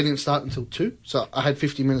they didn't start until 2, so I had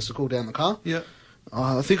 50 minutes to cool down the car. Yeah.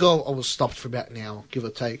 I think I was stopped for about an hour, give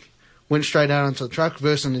or take. Went straight out onto the track,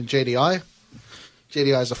 versing in GDI.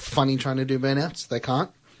 GDIs are funny trying to do burnouts. They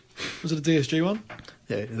can't. Was it a DSG one?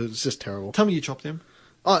 Yeah, it was just terrible. Tell me you chopped him.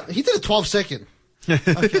 Oh, he did a 12-second.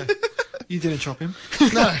 Okay. You didn't chop him.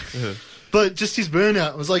 No. But just his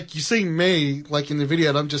burnout was like, you see me, like in the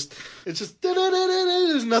video, and it's just,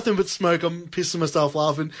 there's nothing but smoke. I'm pissing myself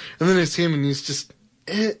laughing. And then it's him, and he's just,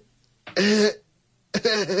 Trying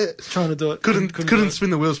to do it. couldn't spin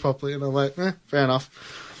the wheels properly. And I'm like, fair enough.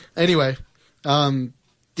 Anyway, I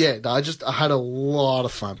had a lot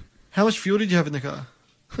of fun. How much fuel did you have in the car?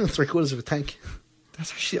 3/4 of a tank.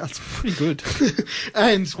 That's pretty good.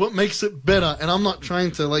 And what makes it better, and I'm not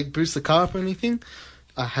trying to like boost the car up or anything,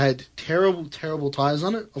 I had terrible tyres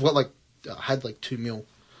on it. I had 2 mil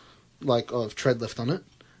of tread left on it.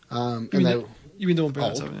 You've been doing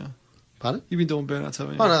burnouts, Old. haven't you? Pardon? You've been doing burnouts,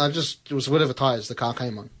 haven't you? Oh no, it was whatever tyres the car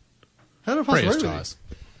came on. How did it pass the Prius road with you? tyres.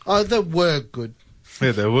 Oh, they were good.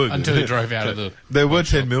 Yeah, they were. Until he drove out of the... They were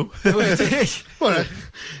 10 mil. They Well,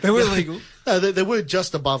 were legal. no, they were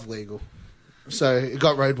just above legal. So it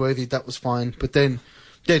got roadworthy, that was fine. But then,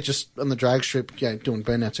 just on the drag strip, doing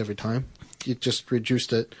burnouts every time. It just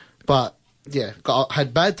reduced it. But, I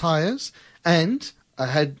had bad tyres, and I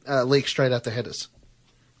had a leak straight out the headers.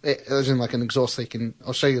 It was in like an exhaust leak, and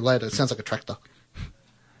I'll show you later. It sounds like a tractor.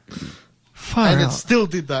 Far And out. it still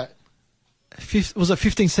did that. Was it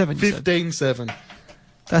 15.7? 15.7.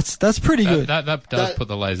 That's pretty good. That does That- put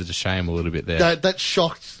the laser to shame a little bit there. That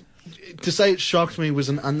shocked. To say it shocked me was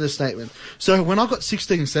an understatement. So when I got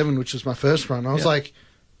 16.7, which was my first run, I was Yeah. like,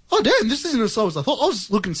 oh damn, this isn't as slow as I thought. I was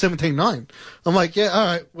looking 17.9. I'm like, yeah, all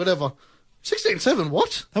right, whatever. 16.7,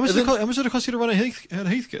 what? How much And did then it cost you to run a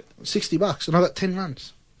Heathkit? $60, and I got 10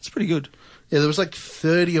 runs. That's pretty good. Yeah, there was like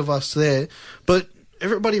 30 of us there, but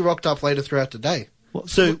everybody rocked up later throughout the day.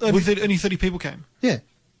 So only 30 people came. Yeah,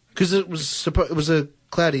 because it was a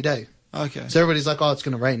cloudy day, Okay. so everybody's like, oh, it's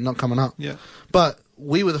going to rain, not coming up. Yeah. But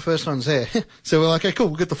we were the first ones there, so we're like, okay, cool,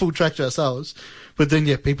 we'll get the full track to ourselves. But then,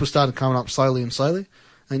 yeah, people started coming up slowly and slowly.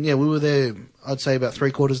 And, yeah, we were there, I'd say, about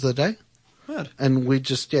 3/4 of the day. Mad. And we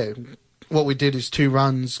just, yeah, what we did is 2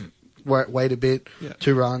 runs, wait a bit, Yeah.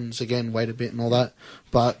 2 runs, again, wait a bit and all that.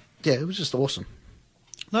 But, yeah, it was just awesome.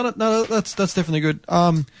 No, that's definitely good.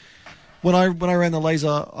 When I ran the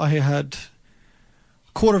laser, I had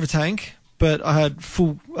 1/4 of a tank, but I had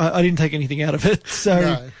full. I didn't take anything out of it. So,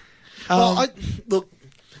 No. Well,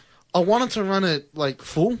 I wanted to run it, like,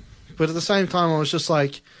 full, but at the same time, I was just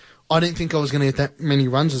like, I didn't think I was going to get that many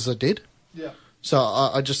runs as I did. yeah, So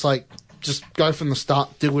I just go from the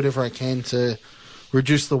start, do whatever I can to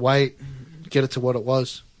reduce the weight, get it to what it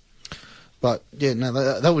was. But yeah, no,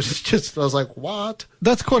 that was just, I was like, what?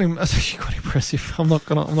 that's actually quite impressive. I'm not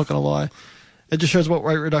gonna lie. It just shows what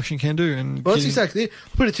weight reduction can do. And Well, that's exactly it.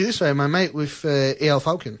 I'll put it to you this way. My mate with EL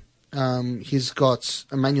Falcon, he's got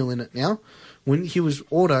a manual in it now. When he was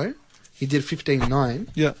auto, he did 15.9,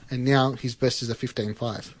 Yeah. and now his best is a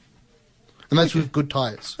 15.5. And that's with good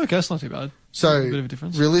tyres. Okay, that's not too bad. So, A bit of a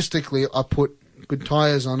difference. realistically, I put good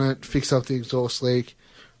tyres on it, fix up the exhaust leak.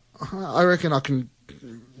 I reckon I can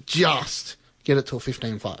just get it to a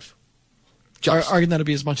 15.5. Just. I reckon that'd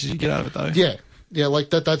be as much as you get out of it, though. Yeah. Yeah, like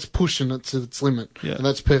that's pushing it to its limit. Yeah. And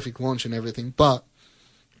that's perfect launch and everything. But,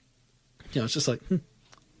 it's just like, this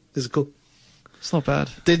is cool. It's not bad.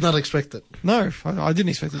 Did not expect it. No, I didn't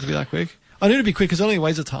expect it to be that quick. I knew it'd be quick because it only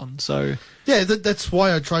weighs a ton. So Yeah, that's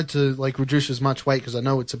why I tried to reduce as much weight because I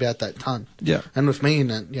know it's about that ton. yeah, And with me in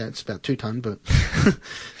it, it's about 2 ton. But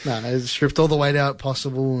no, I stripped all the weight out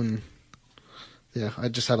possible, and yeah, I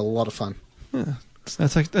just had a lot of fun. yeah.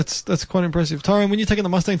 That's quite impressive. Tyrone, when you're taking the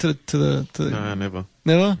Mustang to the No, never.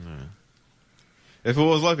 never, If it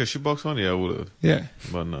was like a shitbox one, yeah, I would have. yeah,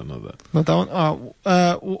 But no, not that. not that one.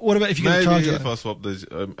 Oh, what about if you get a Maybe Charger? if I swap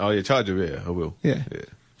the Charger, yeah, I will. Yeah. Yeah,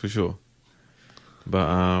 for sure. But,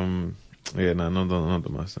 yeah, no, not the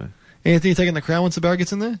Mustang. Anthony, you taking the Crown once the Barra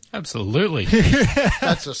gets in there? Absolutely.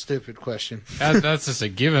 That's a stupid question. That's just a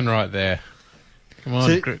given right there. Come on,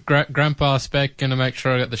 See- Grandpa Spec gonna make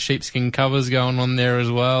sure I got the sheepskin covers going on there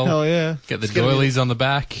as well. Hell yeah. Get the It's gonna be doilies on the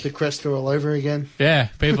back. The Cresta all over again. Yeah,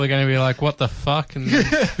 people are going to be like, "What the fuck?" And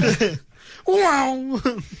Wow!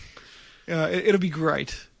 It'll be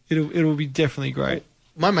great. It'll be definitely great.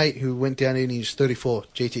 My mate who went down in his 34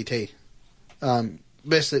 GTT,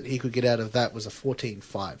 best that he could get out of that was a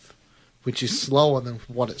 14.5, which is slower than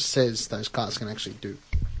what it says those cars can actually do.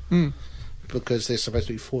 Mm. Because they're supposed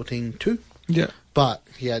to be 14.2. Yeah. But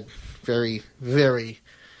he had very, very,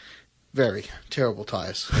 very terrible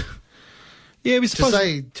tyres. Yeah, we To suppose.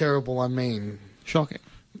 say terrible, I mean Shocking.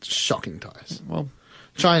 shocking tyres. Well,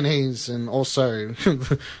 Chinese and also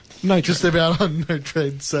no, just about on no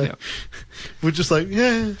tread. So Yeah. we're just like,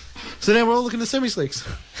 yeah. So now we're all looking at semi-slicks.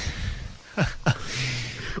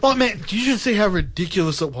 Oh, man, you should see how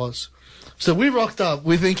ridiculous it was. So we rocked up.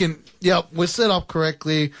 We're thinking, yep, we're set up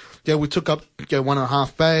correctly. Yeah, we took up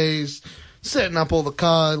 1.5 bays, setting up all the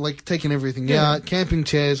car, taking everything out, camping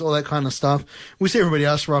chairs, all that kind of stuff. We see everybody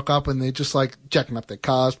else rock up and they're just jacking up their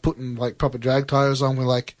cars, putting proper drag tires on. We're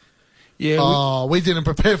like, yeah, oh, we didn't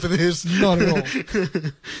prepare for this. not at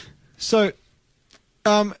all. So,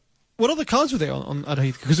 what other cars were there at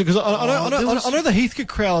Heathcote? Because I know the Heathcote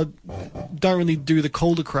crowd don't really do the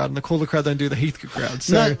Calder crowd, and the Calder crowd don't do the Heathcote crowd.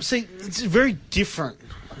 So No, see, it's very different.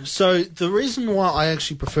 So the reason why I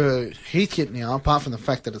actually prefer Heathcote now, apart from the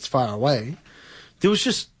fact that it's far away, there was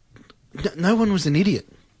just no one was an idiot.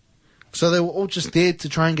 So they were all just there to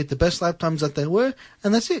try and get the best lap times that they were,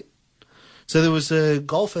 and that's it. So there was a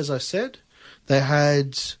Golf, as I said. They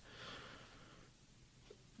had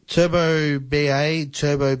Turbo BA,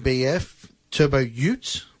 Turbo BF, Turbo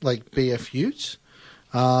Ute, like BF Ute.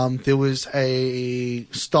 There was a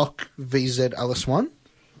stock VZ LS1.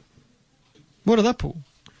 what did that pull?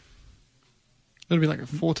 It'll be like a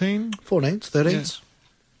 14. 14s, 13s,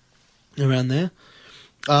 around there.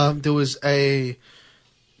 There was a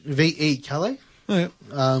VE Calais, Oh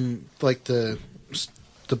yeah. like the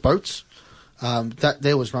boats. That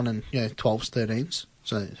there was running 12s, 13s.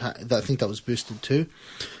 So I think that was boosted too.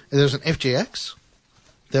 And there was an FGX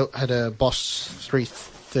that had a Boss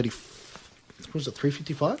 330. What was it,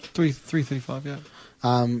 355? 335.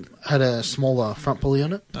 Yeah. Had a smaller front pulley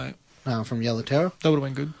on it No, from Yellow Terror. that would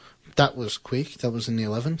have been good. That was quick. That was in the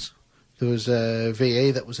 11s. There was a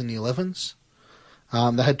VE that was in the 11s.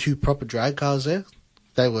 They had 2 proper drag cars there.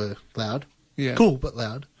 They were loud. Yeah. Cool, but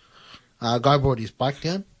loud. Guy brought his bike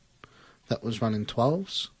down. That was running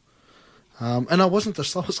 12s. And I wasn't the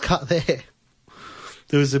slowest car there.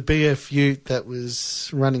 There was a BF Ute that was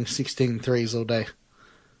running 16.3s all day.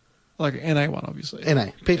 Like an NA one, obviously. NA,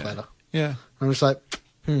 peak Yeah. ladder. Yeah. I'm just like,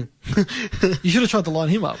 You should have tried to line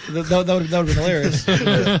him up. That would have been hilarious.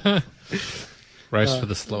 Race for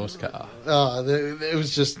the slowest car. It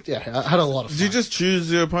was just, I had a lot of fun. Do you just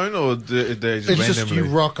choose your opponent, or they just It's randomly? just you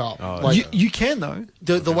rock up. Oh, like, You can though.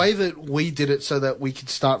 the way that we did it so that we could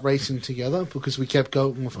start racing together, because we kept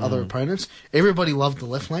going with other opponents, everybody loved the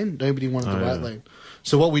left lane, nobody wanted the right lane.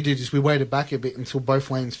 So what we did is we waited back a bit until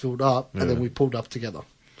both lanes filled up, and then we pulled up together.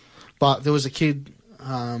 But there was a kid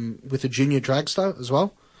with a junior dragster as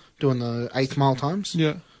well, doing the 8th mile times.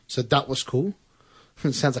 Yeah. So that was cool.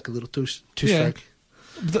 It sounds like a little two-stroke.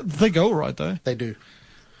 Yeah. They go all right though. They do.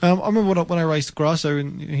 I remember when I raced Grasso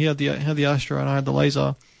and he had the Astra and I had the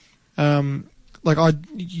Laser. Like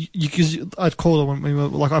because I'd call her when we were,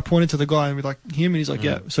 like I pointed to the guy and be like him, and he's like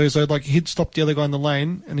yeah. So like he'd stop the other guy in the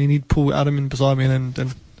lane and then he'd pull Adam in beside me, and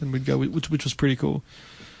then we'd go, which was pretty cool.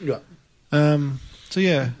 Yeah. So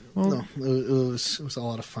yeah. Well, No, it was a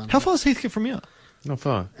lot of fun. how far is Heathcote from here? Not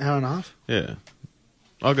far. Hour and a half. Yeah.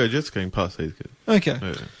 I'll go jet skiing past Heathcote. Okay.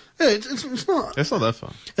 Yeah. Yeah, it's not. It's not that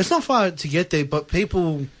far. It's not far to get there, but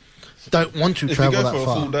people don't want to If you travel go that for a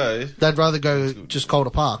far. full day, They'd rather go just Calder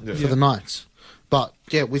Park Yeah. for the nights. But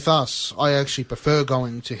yeah, with us, I actually prefer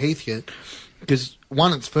going to Heathcote because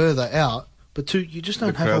one, it's further out, but two, you just the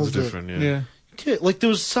don't have all crowds the are different. Yeah. Yeah. Yeah, like there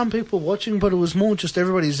was some people watching, but it was more just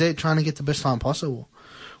everybody's there trying to get the best time possible.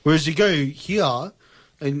 Whereas you go here,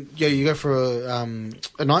 and you go for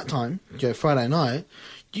a night time, Friday night,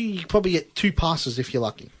 you probably get 2 passes if you're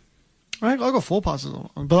lucky. I got 4 passes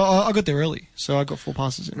on, but I got there early, so I got 4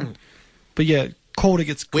 passes in. But yeah, Calder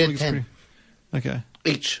gets We had Calder gets 10. pretty. Okay,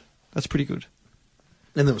 Each. that's pretty good.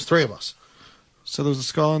 And there was 3 of us. So there was the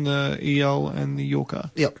Sky, the EL, and the Yorker.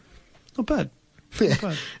 Yep. Not bad. Yeah. Not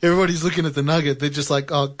bad. Everybody's looking at the Nugget. They're just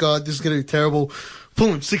like, oh, God, this is going to be terrible.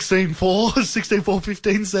 Pulling 16-4, 16-4,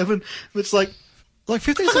 15-7. It's like, Like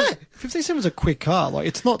 15.7 is a quick car. Like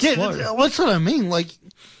it's not yeah, slow. that's what I mean. Like,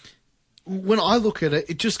 when I look at it,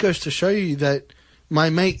 it just goes to show you that my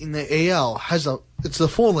mate in the EL it's the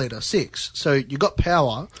 4-litre 6. So you got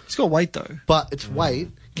power, It's got weight though. but it's weight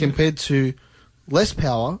compared to less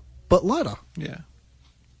power, but lighter. Yeah.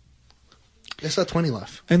 SR20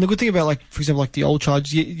 life. And the good thing about, like, for example, like the old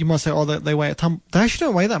Chargers, you might say, oh, they weigh a ton. They actually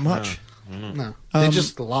don't weigh that much. No, they're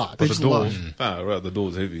just large. They're But just the large. doors, right? The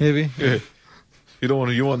door's heavy. Heavy. Yeah. You don't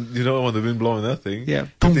want the wind blowing that thing. Yeah.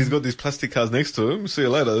 If he's got these plastic cars next to him, see you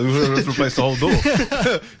later. He'll have to replace the whole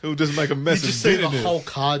door. He'll just make a You mess. just and see dent the in it. whole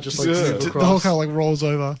car just like Yeah. zip The The across. whole car like rolls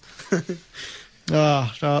over.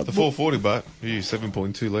 The 440, but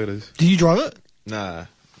 7.2 liters. Did you drive it? Nah,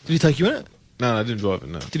 Did he take you in it? no, I didn't drive it.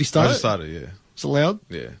 No. Did he start I just it? started. Yeah, Is it loud?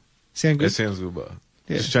 yeah. Sound good? It sounds good, but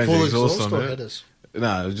Yeah. just change Full the exhaust exhaust on or it. headers?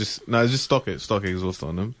 It's just stock exhaust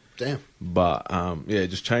on them. Damn. But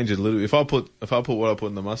just change it a little. If I put what I put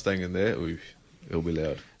in the Mustang in there, it'll be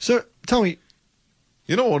loud. So tell me,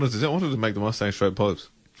 You know what I wanted to do? I wanted to make the Mustang straight pipes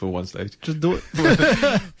for one stage. just do it.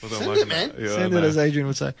 Send it, man. Yeah, Send I it, know. as Adrian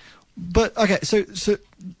would say. But okay, so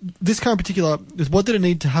this car in particular, what did it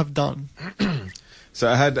need to have done? So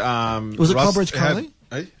I had Was it Rust- Club Ridge currently?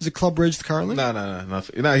 Hey? Is it Club Ridge currently? No,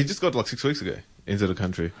 nothing. No, he just got like 6 weeks ago into the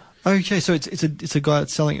country. Okay, so it's a guy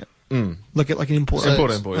that's selling it, like an import. So-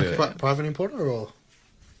 it's Import, yeah. Private importer or?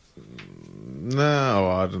 No,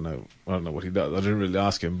 I don't know. I don't know what he does. I didn't really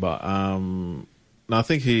ask him, but no, I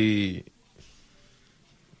think he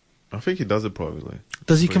does it privately.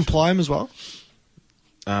 Does he Pretty sure. comply him as well?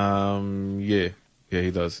 Yeah,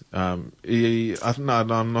 he does. I'm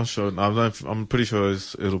not sure. I'm pretty sure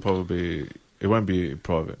it won't be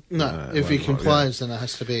private. No, It if he won't, complies, then it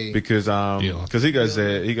has to be. because Deal. he goes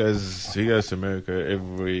there. He goes to America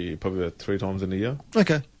probably about 3 times in a year.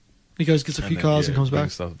 Okay, he goes gets a few then, cars and comes brings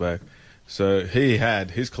back. stuff back. So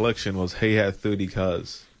his collection was 30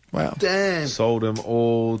 cars. Wow. Damn. Sold them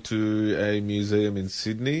all to a museum in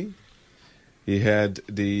Sydney. He had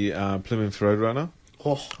the Plymouth Roadrunner.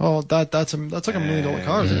 Oh, that's like $1 million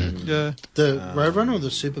car, isn't it? Yeah. The Roadrunner or the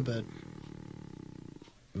Superbird?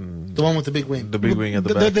 The one with the big wing. The big wing at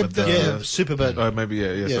the The- back. the- with the- Yeah, Superbird. Oh, maybe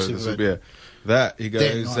Yeah, sorry, Superbird. yeah. That he goes.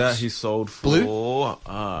 Damn nice. That he sold for Blue?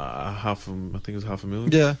 I think it was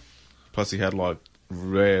 $500,000. Yeah. Plus he had like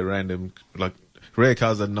random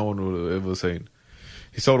cars that no one would have ever seen.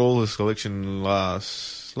 He sold all his collection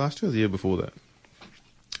last year or the year before that.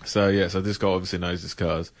 So this guy obviously knows his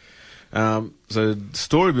cars. So the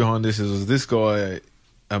story behind this was this guy,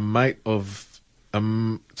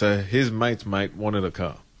 so his mate's mate wanted a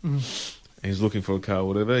car. And he's looking for a car,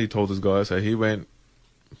 whatever. He told this guy, so he went,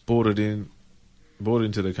 bought it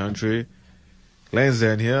into the country, lands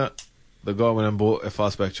down here. The guy went and bought a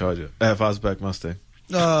fastback Mustang.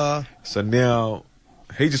 So now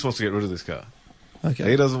he just wants to get rid of this car.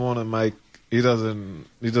 Okay. He doesn't want to make. He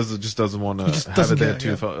just doesn't want to just have doesn't it there care, too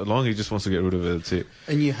yeah. far long. He just wants to get rid of it. That's it.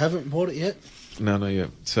 And you haven't bought it yet? No, not yet.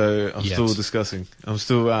 So I'm Yet. still discussing. I'm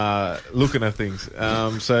still looking at things.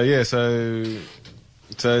 So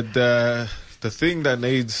the thing that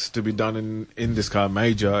needs to be done in this car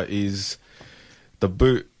major is the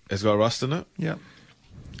boot has got rust in it. Yeah.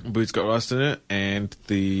 Boot's got rust in it, and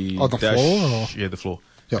the Oh, the dash, floor, or? yeah, the floor,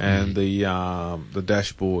 Yep. and the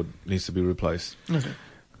dashboard needs to be replaced. Okay.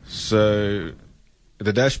 So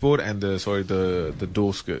the dashboard and the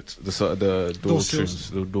door skirts, the door Door trims, sills.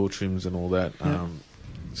 the door trims and all that. Yeah.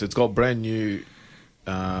 So it's got brand new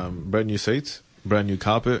seats, brand new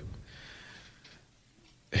carpet.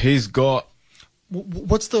 He's got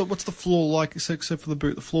What's the floor like except for the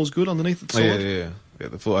boot? The floor's good underneath. It's solid. yeah.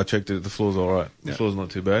 The floor, I checked it. The floor's all right. The Yeah. floor's not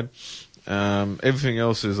too bad. Everything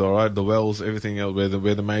else is all right. The wells, everything else, where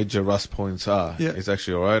the major rust points are, Yeah. is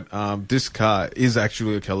actually all right. This car is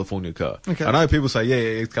actually a California car. Okay. I know people say, yeah,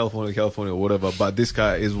 it's California, or whatever, but this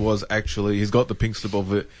car was actually, he's got the pink slip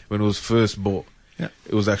of it when it was first bought. Yeah.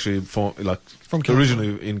 It was actually from California.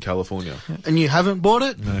 originally in California. And you haven't bought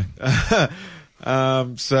it? No.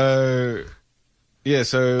 So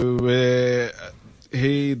the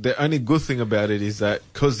only good thing about it is that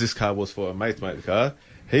because this car was for a mate car,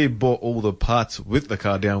 he bought all the parts with the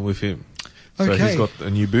car down with him. So Okay. he's got a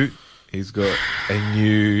new boot, he's got a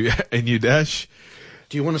new dash,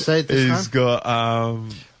 Do you want to say it this he's time?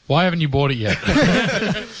 got Why haven't you bought it yet?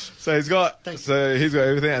 he's got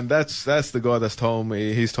everything, and that's the guy that's told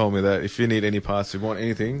me. He's told me that if you need any parts, if you want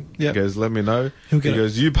anything, Yeah. he goes, let me know. He'll He get it.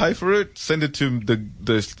 goes, you pay for it, send it to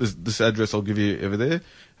this address I'll give you over there.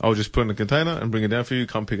 I'll just put it in a container and bring it down for you.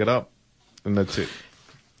 Come pick it up, and that's it.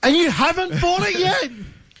 And you haven't bought it yet?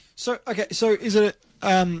 So is it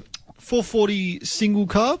 440 single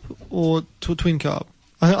carb or twin carb?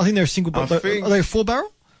 I think they're a single. I think- Are they a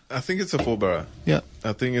 4-barrel? I think it's a 4-barrel. Yeah.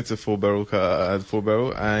 I think it's a 4-barrel car,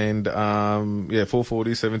 4-barrel, and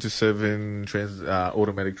 440 727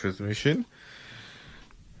 automatic transmission.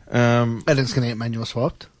 And it's going to get manual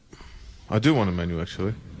swapped. I do want a manual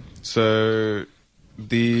actually. So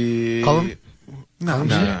the Column? No,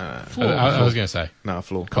 Nah, I was going to say.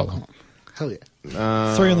 floor. Colin. Hell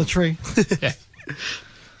yeah. 3 on the tree. Yeah.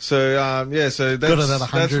 So so Got it at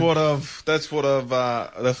that's 100. that's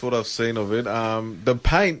what I've seen of it. The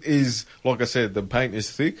paint is, like I said, the paint is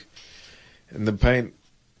thick, and the paint.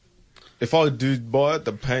 If I do buy it,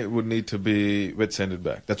 the paint would need to be wet sanded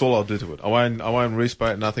back. That's all I'll do to it. I won't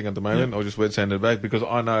respray it, nothing at the moment. I'll just wet sand it back because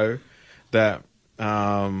I know that.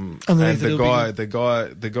 And Underneath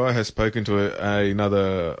the guy has spoken to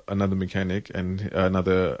another mechanic and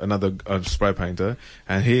another spray painter,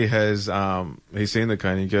 and he has he's seen the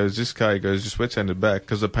car and he goes, this car, he goes, just wet sand it back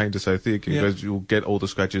because the paint is so thick. He Yeah. goes, you'll get all the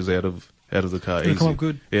scratches out of the car. It'll Easy. come up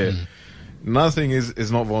good. Yeah. Nothing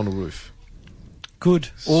is not vinyl roof. Good.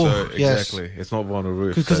 Oh, So yes. exactly, it's not vinyl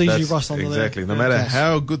roof. 'Cause they usually That's- rust under there. exactly. No Yeah. matter Yes.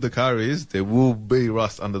 how good the car is, there will be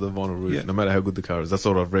rust under the vinyl roof. Yeah. No matter how good the car is. That's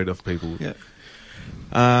what I've read of people. Yeah.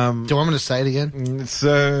 Do you want me to say it again?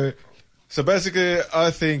 So basically,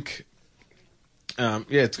 I think,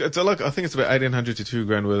 it's I think it's about 1,800 to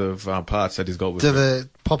 $2,000 worth of parts that he's got with Do it. the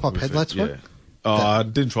pop-up With it, headlights work? Oh, I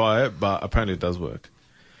didn't try it, but apparently it does work.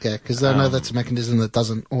 Yeah, because I know that's a mechanism that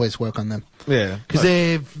doesn't always work on them. Yeah, Because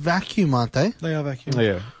they're vacuum, aren't they? They are vacuum.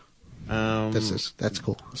 yeah. That's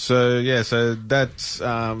cool. So that's believe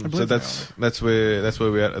Mm. they that's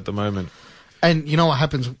where we're at the moment. And you know what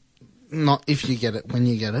happens? Not if you get it, when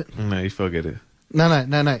you get it. No, you forget it. No.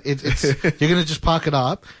 It's you're gonna just park it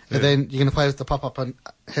up, and then you're gonna play with the pop-up on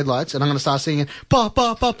headlights, and I'm gonna start singing "Pop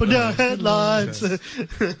up and down headlights."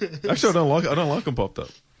 Actually, I don't like them popped up.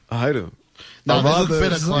 I hate them. No, I'd they look rather-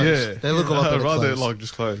 better closed. Yeah, They look a lot I'd better rather closed. like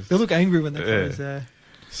just closed. They look angry when they're Yeah. closed. Yeah.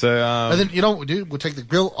 So And then you know what we do? We'll take the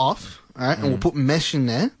grill off, all right, and we'll put mesh in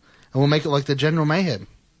there, and we'll make it like the General Mayhem.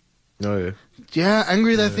 oh yeah. Do you know how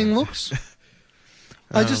angry that thing looks?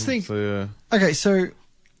 I just think. So yeah. Okay, so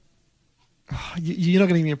you're not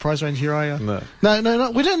going to give me a price range here, are you? No.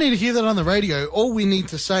 No. We don't need to hear that on the radio. All we need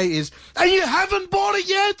to say is, "And you haven't bought it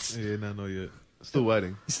yet." Yeah, no, not yet. Still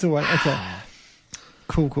waiting. You're still waiting. Okay.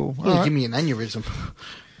 Cool. You're All gonna right. give me an aneurysm.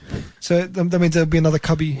 So that means there'll be another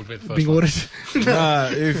cubby Would be the first being one. ordered. Nah,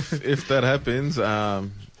 if that happens,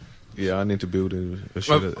 yeah, I need to build a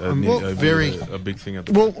shed. Well, a big thing at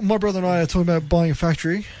the. Well, my brother and I are talking about buying a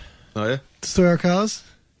factory Oh yeah. to store our cars.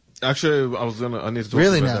 Actually, I need to talk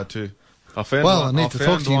Really about now? that too. I found Well, one, I need to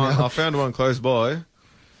talk to you one, now. I found one close by.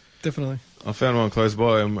 Definitely. I found one close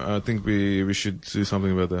by, and I think we should do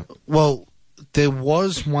something about that. Well, there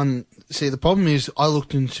was one. See, the problem is I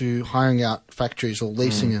looked into hiring out factories or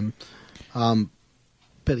leasing them,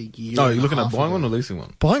 about a year. Oh, and you're looking a at half buying ago. one or leasing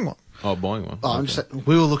one? Buying one. Oh, buying one. Oh, I'm Okay. just saying,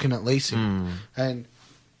 we were looking at leasing, and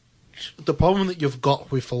the problem that you've got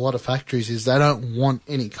with a lot of factories is they don't want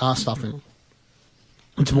any car stuff in.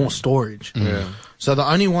 It's more storage. Yeah. So the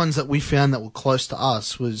only ones that we found that were close to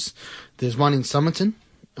us was there's one in Somerton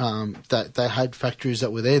that they had factories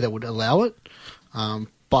that were there that would allow it,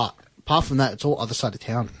 but apart from that, it's all other side of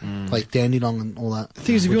town, like Dandenong and all that. The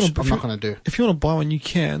thing is, if you which want to, I'm not going to do. If you want to buy one, you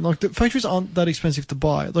can. Like the factories aren't that expensive to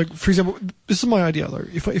buy. Like for example, this is my idea though.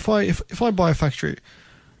 If I buy a factory,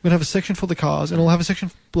 I'm gonna have a section for the cars, and I'll have a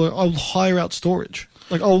section below. I'll hire out storage.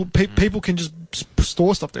 Like people can just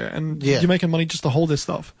store stuff there, and Yeah. you're making money just to hold their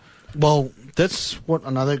stuff. Well, that's what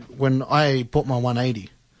when I bought my 180,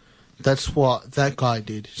 that's what that guy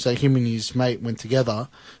did. So him and his mate went together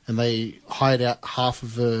and they hired out half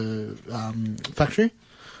of the factory,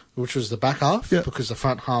 which was the back half, Yeah. because the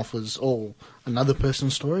front half was all another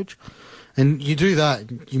person's storage. And you do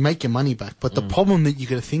that, you make your money back. But the problem that you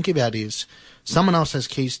got to think about is someone else has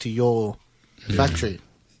keys to your factory.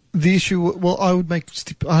 The issue, well, I would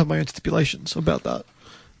I have my own stipulations about that.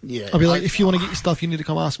 Yeah, I'll be like, if you want to get your stuff, you need to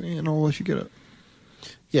come ask me, and I'll let you get it.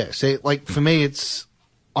 Yeah, see, like, for me,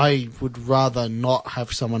 I would rather not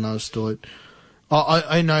have someone else do it.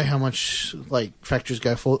 I know how much, like, factories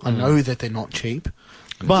go for. I know that they're not cheap.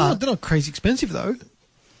 But They're not crazy expensive though.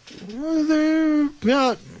 they're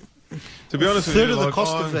about To be honest a with third you, of the like,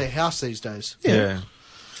 cost of their house these days. Yeah.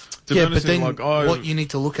 To be Yeah, honest but with you, then like, what you need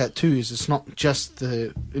to look at, too, is it's not just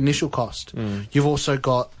the initial cost. Mm. You've also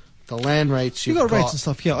got the land rates. You You've got rates and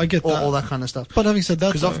stuff. Yeah, I get that. all that kind of stuff. But having said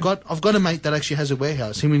that, Because though, I've got a mate that actually has a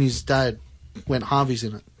warehouse. Him and his dad went Harvey's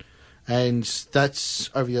in it, and that's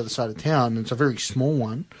over the other side of town. And it's a very small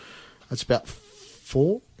one. It's about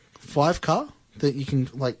 5 car that you can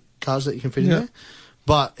cars that you can fit in Yeah. there.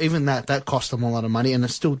 But even that cost them a lot of money, and it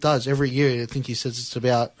still does every year. I think he says it's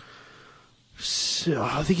about.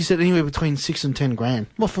 I think he said anywhere between 6 and 10 grand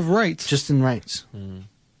what for rates? just in rates. Yeah,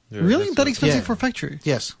 really that's that what- expensive Yeah. for a factory?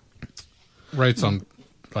 Yes. Rates on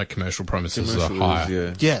like commercial premises commercial are higher.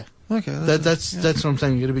 is, yeah. Yeah. Okay, That's what I'm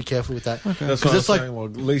saying. You got to be careful with that. okay. That's 'Cause what I'm it's like- saying.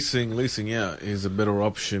 Like leasing out is a better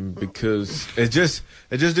option because it just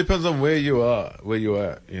depends on where you are,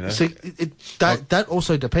 you know. See, that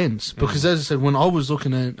also depends because, as I said, when I was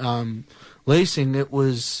looking at leasing, it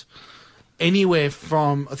was anywhere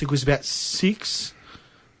from I think it was about 6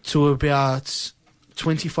 to about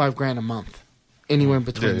 25 grand a month, anywhere in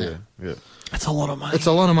between there. yeah. That's a lot of money. It's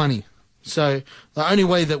a lot of money. So the only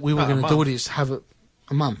way that we were A going to do month. it is have it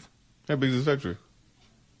a month. How big is the factory?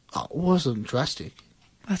 Oh, it wasn't drastic.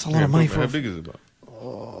 That's a lot of money for How a big is it? About?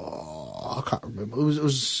 Oh, I can't remember. It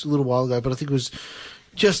was a little while ago, but I think it was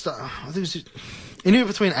just I think it was anywhere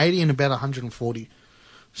between 80 and about 140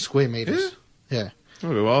 square meters. Yeah.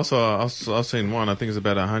 Okay, well, I've seen one. I think it's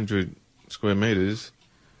about 100 square meters.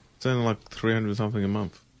 It's only like 300 something a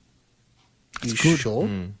month. You sure?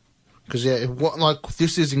 Because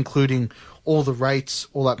this is including all the rates,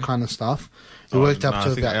 all that kind of stuff. It worked up No, to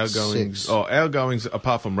I think about outgoings. 6. Oh, outgoings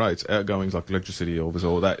apart from rates, outgoings like electricity, obviously,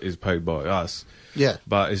 all that is paid by us. Yeah.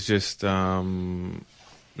 But it's just, yeah,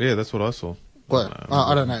 that's what I saw. Well,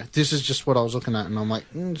 I don't know. This is just what I was looking at, and I'm like,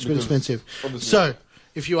 it's a bit Because expensive. obviously- So,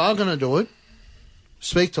 if you are going to do it,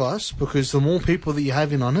 speak to us, because the more people that you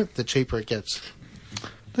have in on it, the cheaper it gets.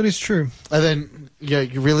 That is true. And then,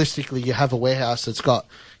 realistically, you have a warehouse that's got,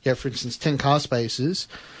 for instance, 10 car spaces.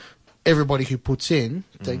 Everybody who puts in,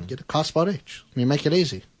 they get a car spot each. You make it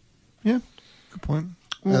easy. Yeah, good point.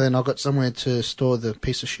 And then I've got somewhere to store the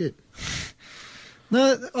piece of shit.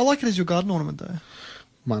 No, I like it as your garden ornament though.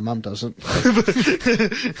 My mum doesn't. So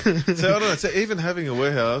I don't know. So even having a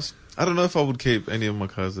warehouse, I don't know if I would keep any of my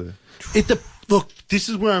cars there. Look, this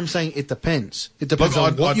is where I'm saying it depends. It depends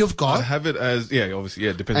on what you've got. I'd have it as, obviously,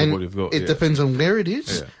 it depends on And what you've got. it depends on where it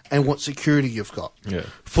is Yeah. and what security you've got. Yeah.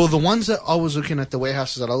 For the ones that I was looking at, the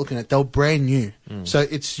warehouses that I was looking at, they were brand new. So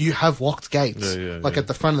you have locked gates. Like at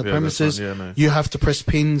the front of the Yeah, that's premises, fine. Yeah, no. you have to press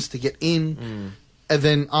pins to get in. And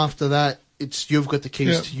then after that, you've got the keys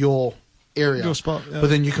Yeah. to your area. Your spot, yeah. But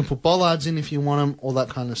then you can put bollards in if you want them, all that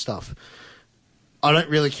kind of stuff. I don't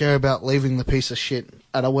really care about leaving the piece of shit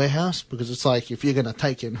at a warehouse because it's like if you're going to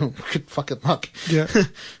take it, good fucking luck. Yeah.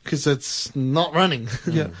 Because it's not running.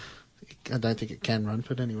 Yeah. I don't think it can run,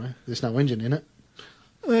 but anyway, there's no engine in it.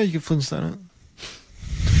 You can Flintstone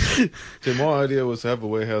it. So my idea was to have a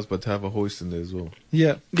warehouse, but to have a hoist in there as well,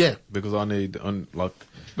 Yeah. Yeah. because I need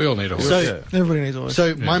We all need a horse. So- yeah. Everybody needs a hoist.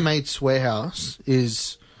 So my mate's warehouse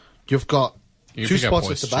is you've got you 2 pick up spots at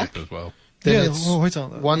hoists the back. cheap as well. Then Yeah, it's well, hoists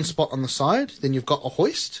aren't that. one spot on the side. Then you've got a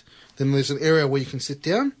hoist. Then there's an area where you can sit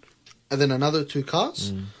down, and then another 2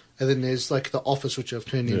 cars, and then there's like the office, which I've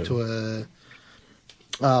turned into a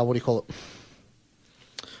what do you call it?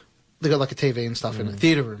 They got like a TV and stuff in it,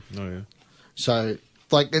 theater room. Oh yeah. So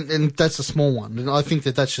like, and that's a small one, and I think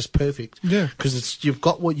that's just perfect. Yeah. Because you've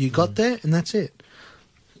got what you got there, and that's it.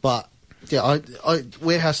 But yeah,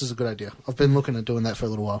 warehouse is a good idea. I've been looking at doing that for a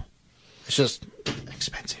little while. It's just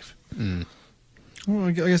expensive. Well,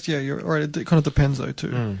 I guess, yeah, you're right. It kind of depends, though,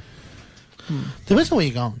 too. Depends on where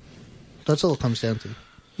you're going. That's all it comes down to.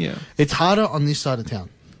 Yeah. It's harder on this side of town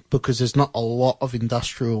because there's not a lot of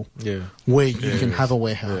industrial Yeah. where you can Yeah. have a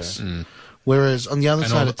warehouse. Whereas on the other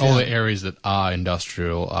And side of town, all the areas that are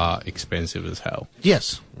industrial are expensive as hell.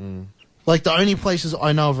 yes. Like the only places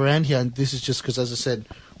I know of around here, and this is just because, as I said,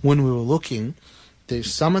 when we were looking,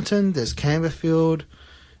 there's Somerton, there's Camberfield,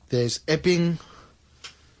 there's Epping,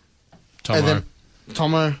 and then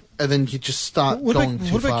Tomo, and then you just start What going about,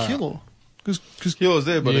 too what far about out. Kilo? Because Kilo's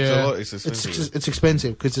there, but Yeah. it's expensive. It's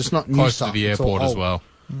expensive because it's not new close stuff. to the it's all airport as old. well.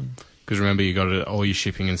 Because remember, you got all your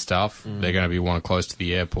shipping and stuff. They're going to be one close to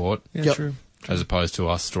the airport, yeah, Yep. true. as opposed to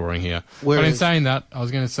us storing here. Whereas- but in saying that, I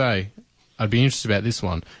was going to say, I'd be interested about this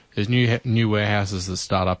one. There's new warehouses that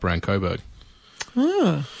start up around Coburg.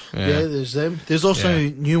 Ah, Yeah, there's them. There's also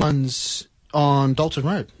Yeah. new ones on Dalton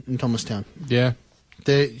Road in Thomastown. Yeah.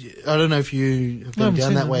 I don't know if you have No, I been haven't down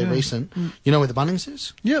seen that them, way yeah. recent. You know where the Bunnings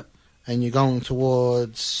is? yep. And you're going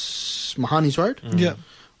towards Mahoney's Road. Yep.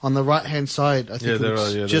 On the right-hand side, I think Yeah, it there was are-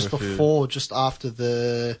 yeah, there just are a few. before, just after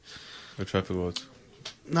the traffic lights.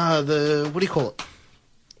 what do you call it?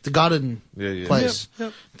 The garden Yeah. place.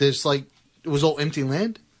 Yep. There's like, it was all empty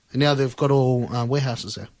land, and now they've got all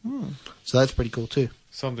warehouses there. So that's pretty cool too.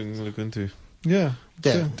 Something to look into. Yeah.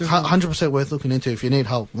 Yeah, definitely. 100% worth looking into. If you need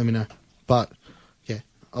help, let me know. But yeah,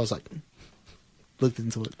 I was like, looked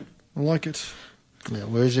into it. I like it. Yeah,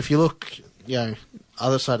 whereas if you look,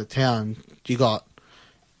 other side of town, you got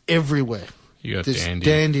everywhere. You got There's Dandy.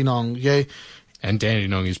 Dandenong, yeah. And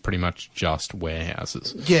Dandenong is pretty much just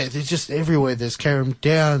warehouses. Yeah, there's just everywhere. There's Carrum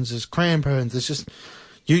Downs, there's Cranbourne, there's just...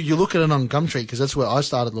 You look at it on Gumtree, because that's where I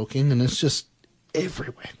started looking, and it's just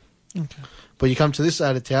everywhere. Okay. But you come to this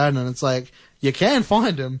side of town, and it's like, you can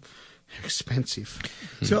find them. They're expensive.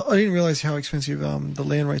 So I didn't realize how expensive the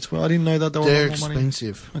land rates were. I didn't know that they were They're more money.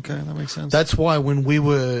 expensive. Okay, that makes sense. That's why when we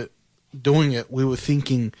were doing it, we were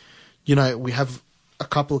thinking, we have a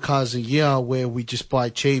couple of cars a year where we just buy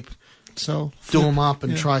cheap, so do them up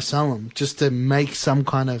and yeah. try sell them, just to make some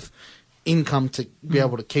kind of income to be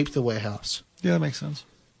able to keep the warehouse. Yeah, that makes sense.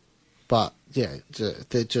 But yeah,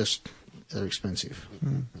 they're expensive.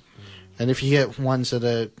 And if you get ones that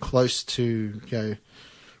are close to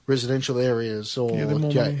residential areas or Yeah, they're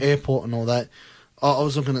more money. airport and all that, I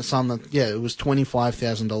was looking at some that it was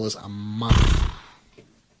 $25,000 a month,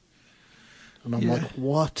 and I'm Yeah. like,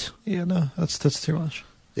 what? Yeah, no, that's too much.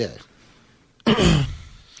 Yeah, No,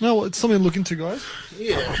 well, it's something to look into, guys.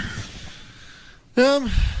 yeah.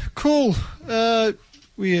 Cool.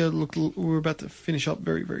 We're about to finish up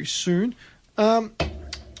very, very soon.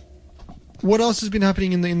 What else has been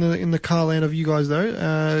happening in the car land of you guys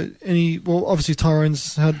though? Well, obviously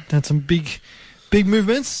Tyrone's had some big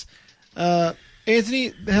movements.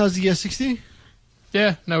 Anthony, how's the S60?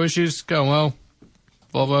 Yeah, no issues. Going well.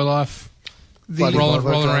 Volvo life. Bloody Rolling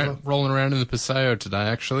Volvo driver. around in the Paseo today,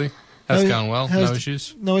 actually. That's going well. No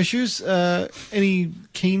issues. No issues. Any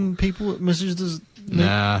keen people messaged us?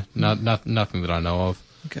 Nah, nothing that I know of.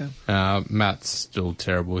 Okay. Matt's still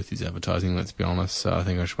terrible with his advertising, let's be honest, so I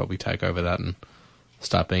think I should probably take over that and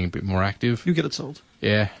start being a bit more active. You get it sold.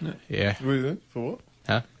 Yeah. No. Yeah. Really? For what?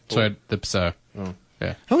 Huh? So, the Paseo. Oh.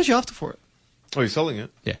 Yeah. How much are you after for it? Oh, you're selling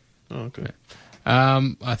it? Yeah. Oh, okay.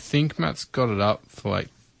 I think Matt's got it up for like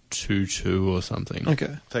 2.2 or something.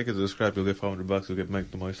 Okay. Take it to the scrap, you'll get $500, you'll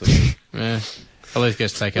make the most of it. Yeah. At least get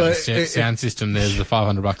to take out the sound system. There's the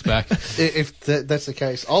 $500 back. If that's the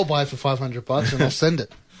case, I'll buy it for $500 and I'll send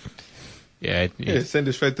it. Yeah. Yeah, send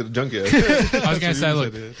it straight to the junkyard. I was going to say,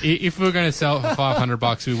 what look, you said, if we were going to sell it for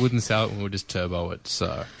 $500, we wouldn't sell it when we would just turbo it.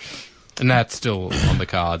 So, and that's still on the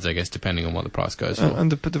cards, I guess, depending on what the price goes for. And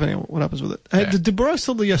depending on what happens with it. Hey, Yeah. did Burrow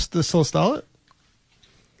sell the Starlet?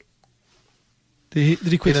 Did he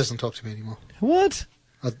He quit? doesn't talk to me anymore. What?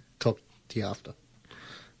 I'll talk to you after.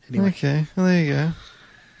 Anyway. Okay. Well, there you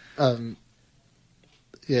go.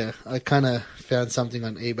 Yeah, I kind of found something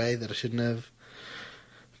on eBay that I shouldn't have.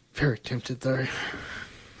 Very tempted though.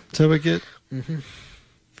 Turbo kit Mm-hmm.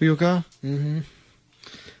 for your car? Mm-hmm.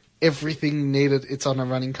 Everything needed. It's on a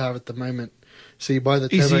running car at the moment. So you buy the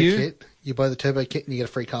turbo ECU? kit. You buy the turbo kit and you get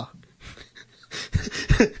a free car.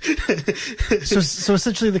 So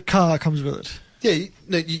essentially the car comes with it. Yeah,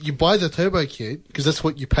 you buy the turbo kit because that's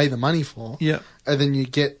what you pay the money for. Yeah. And then you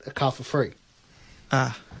get a car for free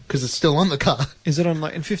Ah. because it's still on the car. Is it on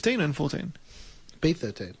like in 15 and 14?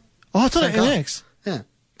 B13. Oh, it's on an Same car. NX. Yeah,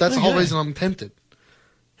 that's the whole Okay. reason I'm tempted.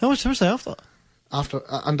 How much are they after? After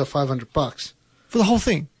under $500. For the whole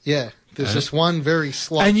thing? Yeah, there's just one very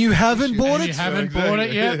slight. And you haven't bought And you it? haven't bought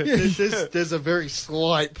it yet? there's a very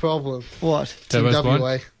slight problem. What? Turbo's in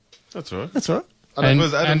WA. That's all right. That's all right. And,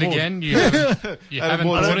 Was Adam and Ward. again, you haven't Adam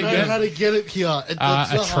Ward. I bought don't it know how yet. to get it here. That's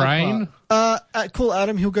A the hard train, part. Call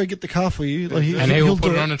Adam. He'll go get the car for you. Like, and he will put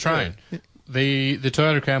do it on a train. The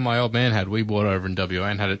Toyota Crown my old man had, we bought over in WA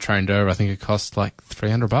and had it trained over. I think it cost like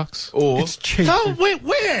 $300. Or It's cheap. No,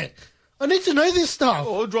 where? I need to know this stuff.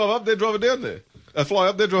 drive up there, drive it down there. Fly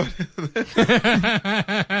up there, drive it down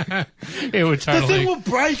there. It would The thing totally. will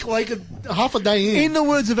break like half a day in. In the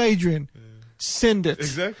words of Adrian, send it.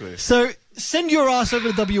 Exactly. So send your ass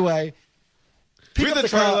over to WA. Pick With up the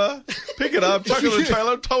car. trailer, pick it up, chuck it in the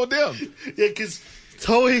trailer, tow it down. Yeah, because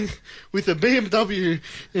towing with a BMW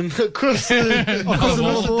across the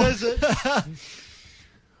North desert.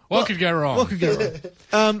 What could go wrong? What could go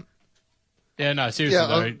wrong? Yeah, no, seriously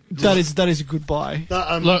Yeah, though. That is a good buy.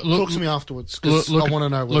 Look- Talk to me afterwards because Look, I want to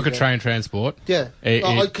know. Look where at train transport. Yeah, It,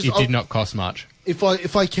 it, 'cause it did not cost much. If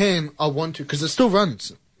I can, I want to because it still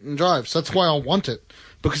runs and drives. That's why I want it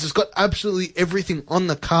because it's got absolutely everything on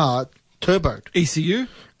the car turboed. ECU.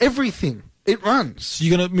 Everything. It runs. So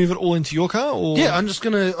you're gonna move it all into your car, or Yeah, I'm just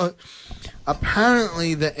gonna.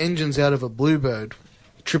 Apparently, the engine's out of a Bluebird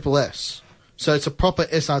Triple S, so it's a proper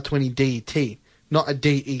SR20 DET, not a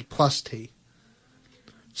DE plus T.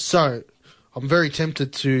 So, I'm very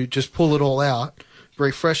tempted to just pull it all out,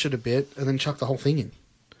 refresh it a bit, and then chuck the whole thing in.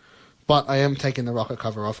 But I am taking the rocker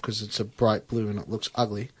cover off because it's a bright blue and it looks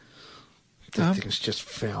ugly. That thing is just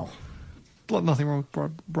foul. like nothing wrong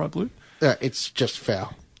with bright blue. Yeah, it's just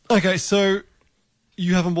foul. Okay, so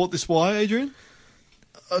you haven't bought this. Why, Adrian?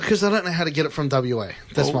 Because I don't know how to get it from WA.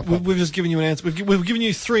 That's my problem. We've just given you an answer. We've given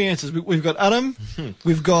you three answers. We've got Adam.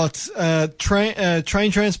 We've got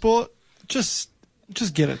train transport. Just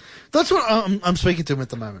get it. That's what I'm speaking to him at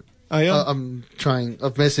the moment. Oh yeah. I'm trying.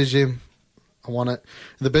 I've messaged him. I want it.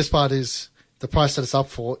 And the best part is the price that it's up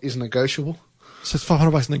for is negotiable. So it's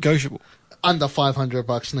 $500 negotiable. Under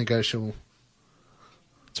 $500 negotiable.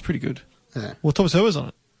 It's pretty good. Yeah. What type of servers on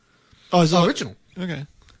it? Oh, is it Original. Okay.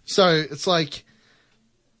 So it's like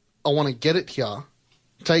I want to get it here,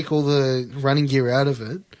 take all the running gear out of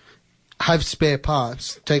it, have spare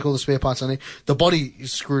parts, take all the spare parts on it. The body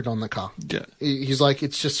is screwed on the car. Yeah. He's like,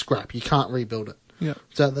 it's just scrap. You can't rebuild it. Yeah.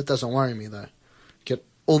 So that doesn't worry me though. Get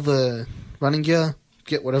all the running gear,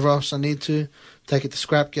 get whatever else I need to, take it to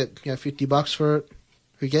scrap, get $50 for it.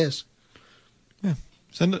 Who cares? Yeah.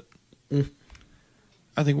 Send it. Mm.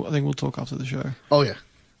 I think we'll talk after the show. Oh yeah.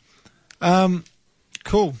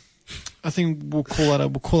 Cool. I think we'll call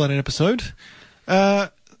that an episode. Tune And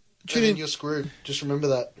in. then you're screwed. Just remember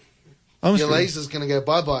that. I'm Your screwed. laser's going to go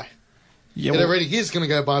bye-bye. Yeah. It Well, already is going to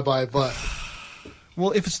go bye-bye, but...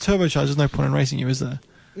 well, if it's turbocharged, there's no point in racing you, is there?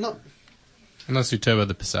 No. Unless you turbo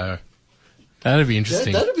the Paseo. That'd be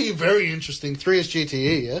interesting. That'd be very interesting. 3S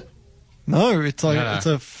GTE, yeah? No, it's like No. it's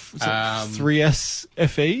a 3S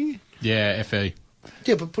FE. Yeah, FE.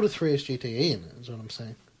 Yeah, but put a 3S GTE in it, is what I'm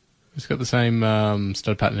saying. It's got the same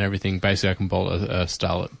stud pattern and everything. Basically, I can bolt a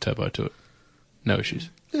Starlet turbo to it. No issues.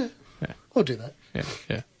 Yeah. Yeah. I'll do that.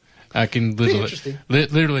 Yeah. I can literally, interesting.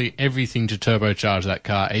 literally everything to turbocharge that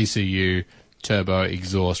car, ECU, turbo,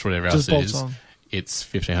 exhaust, whatever Just else it bolts is. on. It's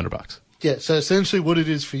 $1,500. Yeah, so essentially what it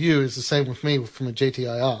is for you is the same with me from a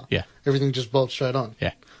GTIR. Yeah. Everything just bolts straight on.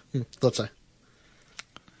 Yeah. Let's say.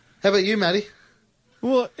 How about you, Matty?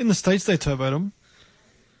 Well, in the States they turboed them.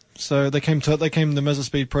 So they came the Mezza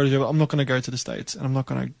Speed Protege, but I'm not going to go to the States and I'm not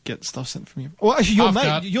going to get stuff sent from you. Well, actually, Half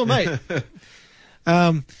cut. your mate.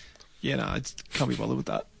 Yeah, no, I just can't be bothered with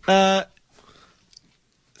that.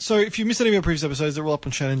 So if you missed any of our previous episodes, they're all up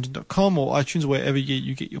on shoutengine.com or iTunes or wherever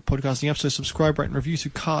you get your podcasting up. So subscribe, rate and review to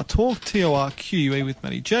Car Talk, TORQUE with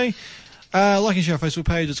Matty J. Like and share our Facebook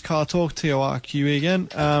page, it's Car Talk, TORQE again,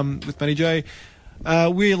 with Matty J.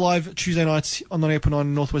 We're live Tuesday nights on 98.9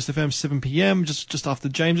 Northwest FM, 7 p.m, just after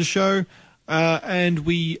James's show. And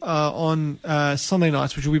we are on Sunday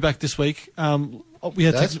nights, which will be back this week. We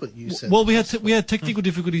had That's what you said. Well, we had technical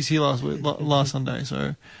difficulties here last Sunday,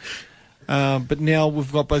 so. But now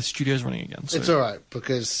we've got both studios running again. So. It's all right,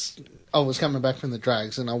 because I was coming back from the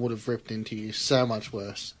drags and I would have ripped into you so much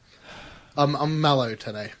worse. I'm mellow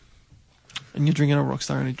today. And you're drinking a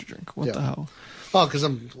Rockstar Energy drink. What Yeah. the hell? Oh, because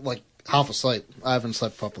I'm like half asleep. I haven't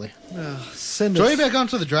slept properly. Send Join us. back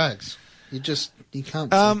onto the drags. You can't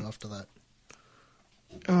sleep after that.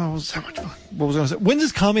 Oh, So much fun. what was I going to say? When's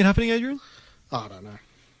this car meet happening, Adrian? I don't know.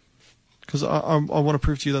 Because I want to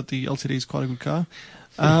prove to you that the LTD is quite a good car.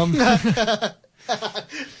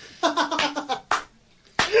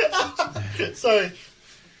 Sorry.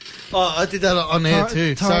 Oh, I did that on air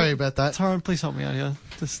too. Sorry about that. Tyrone, please help me out here.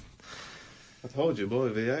 Just, I told you, boy,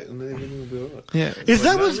 V8, and everything will be alright. yeah. If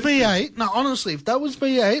that was V8, no, honestly, if that was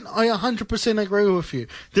V8, I 100% agree with you.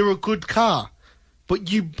 They're a good car.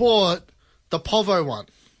 But you bought the Povo one.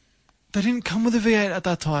 They didn't come with a V8 at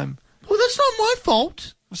that time. Well, that's not my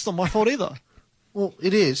fault. It's not my fault either. Well,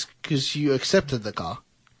 it is, because you accepted the car.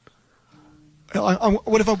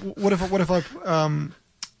 What if I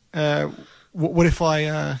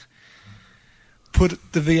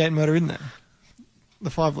put the V8 motor in there, the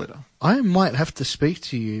 5 litre? I might have to speak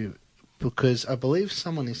to you, because I believe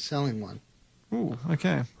someone is selling one. Ooh,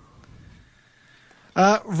 okay.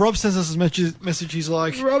 Rob sends us a message. He's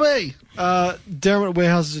like, Robbie! Derrimut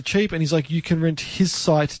warehouses are cheap, and he's like, you can rent his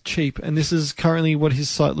site cheap, and this is currently what his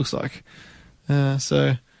site looks like.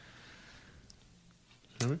 So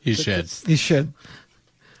His shed. his shed.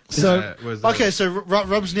 So Where's that? Okay, so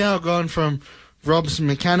Rob's now gone from Rob's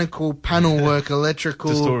mechanical, panel work,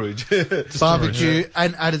 electrical, To storage. barbecue,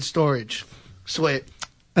 and added storage. Sweet.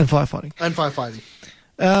 and firefighting. And firefighting.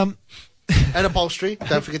 Um, And upholstery.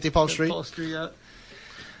 Don't forget the upholstery.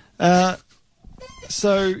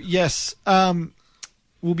 So yes,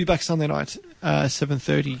 we'll be back Sunday night,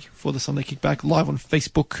 7:30 for the Sunday Kickback live on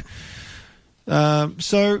Facebook.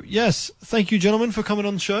 So yes, thank you, gentlemen, for coming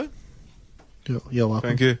on the show. You're welcome.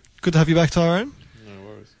 Thank you. Good to have you back, Tyrone. No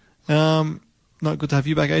worries. Not good to have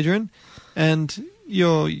you back, Adrian. And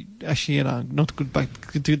you're actually, not good back.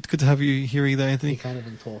 Good to have you here either, You Anthony. can't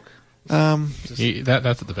even talk.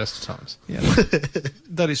 That's at the best of times. Yeah,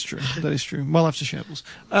 that is true. That is true. My life's a shambles.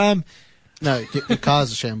 No, your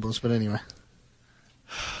car's a shambles, but anyway.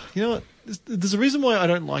 You know what? There's a reason why I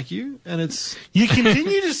don't like you, and it's... You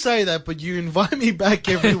continue to say that, but you invite me back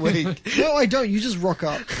every week. No, I don't. You just rock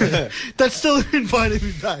up. That's still inviting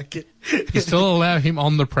me back. You still allow him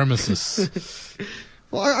on the premises.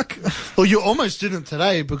 Well, Well, you almost didn't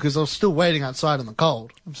today because I was still waiting outside in the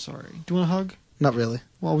cold. I'm sorry. Do you want a hug? Not really.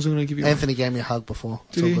 Well, I was going to give you Anthony gave me a hug before.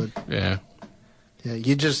 It's Did all he? good. Yeah. Yeah,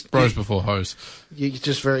 you just... Bros before hoes. You're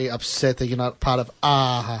just very upset that you're not part of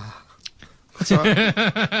That's all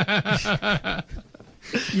right.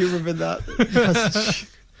 You remember that.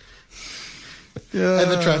 Yeah.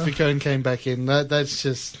 And the traffic cone came back in. That's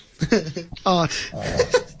just... Art.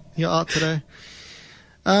 Your art today.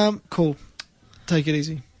 Cool. Take it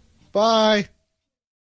easy. Bye.